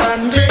 neither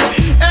convict.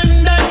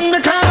 And then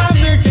become a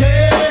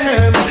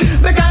victim.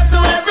 Because to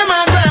every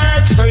man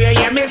works, so you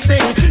hear me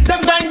sing.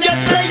 Them can get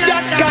paid,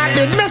 that's God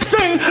they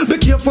missing. Be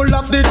careful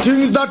of the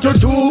things that you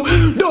do.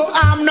 Don't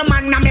harm no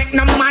man, I make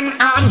no man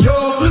harm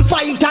you.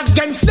 Fight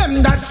against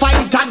them that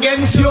fight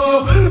against you.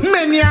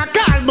 Many are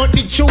called, but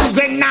the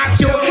choosing not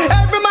you.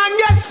 Every man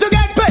gets to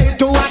get paid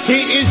to what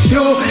he is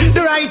due.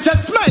 The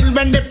righteous smile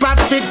when the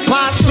prophet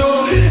passed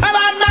through.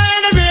 About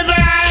my people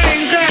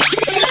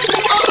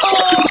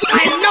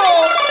I know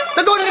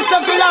the goodness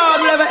of the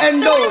Lord will never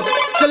end up.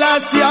 So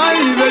last year I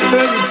live it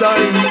every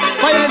time.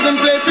 Fire them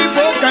play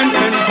people can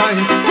spend time.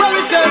 Well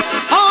we say,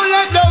 oh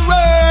let the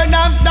word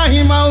after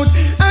him out,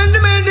 and the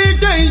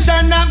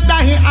meditation after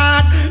his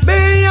heart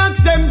be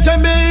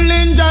acceptable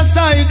in just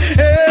sight.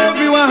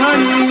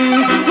 Everyone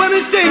when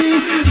we sing,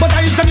 but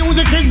I use the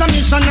music is the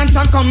mission and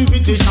a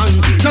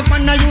competition. No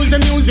fun I use the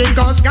music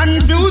cause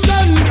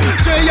confusion.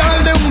 Say all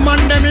the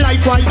woman them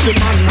likewise the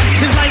man.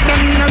 It's like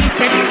them no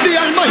respect the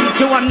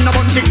almighty one. No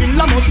want to kill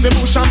a must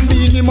emotion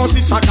being he must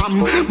is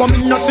Saddam. But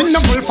me no see no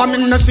Gulf and me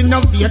no see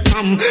no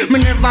Vietnam. Me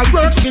never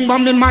work sing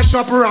but me mash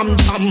up ram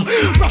tam.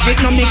 Profit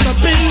no mix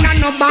up in and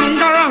no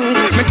bangarang.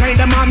 Me tell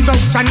them arms out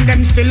and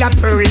them still a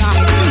pearl long.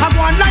 I go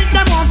on like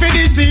them off to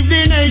deceive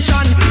the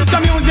nation. The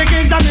music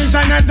is the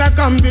mission at the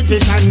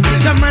competition.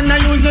 The man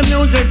I use the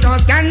music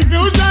cause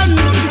confusion.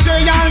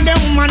 Say all the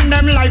woman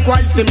them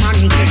likewise the man.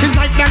 It's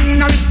like them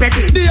no respect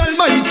the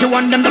almighty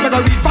one. Them better go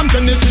read from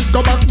Genesis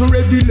go back to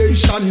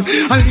Revelation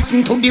and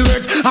listen to the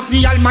words of the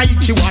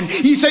almighty one.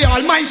 He say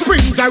all my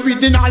springs are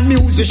within all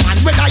musician.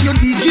 Whether you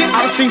DJ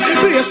or sing,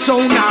 play a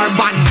sound or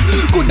band.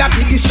 Could that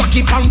be this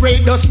jockey on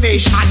radio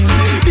station?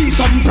 Be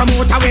some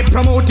promoter we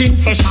promoting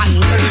session.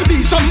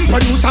 Be some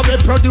producer we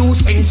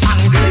producing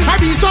song. Or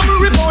be some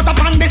reporter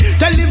on the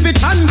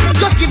television.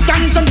 Just give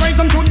thanks and praise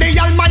unto the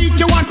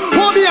almighty one.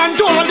 Who be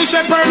unto all the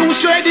shepherd who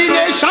share the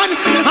nation.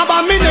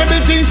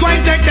 Abominable things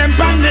going take them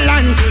from the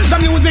land. The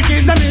music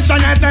is the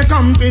mission at a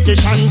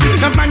competition.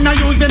 The man I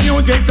use the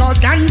music cause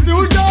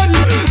confusion.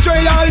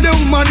 Try all the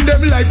woman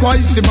them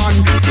likewise the man.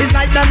 It's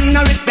like them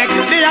no respect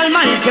the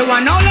almighty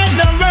one. Now let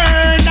the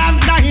word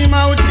after him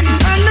out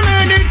and the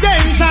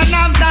meditation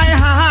of thy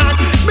heart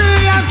be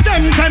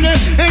accepted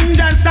in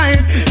the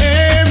sight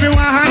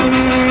everyone.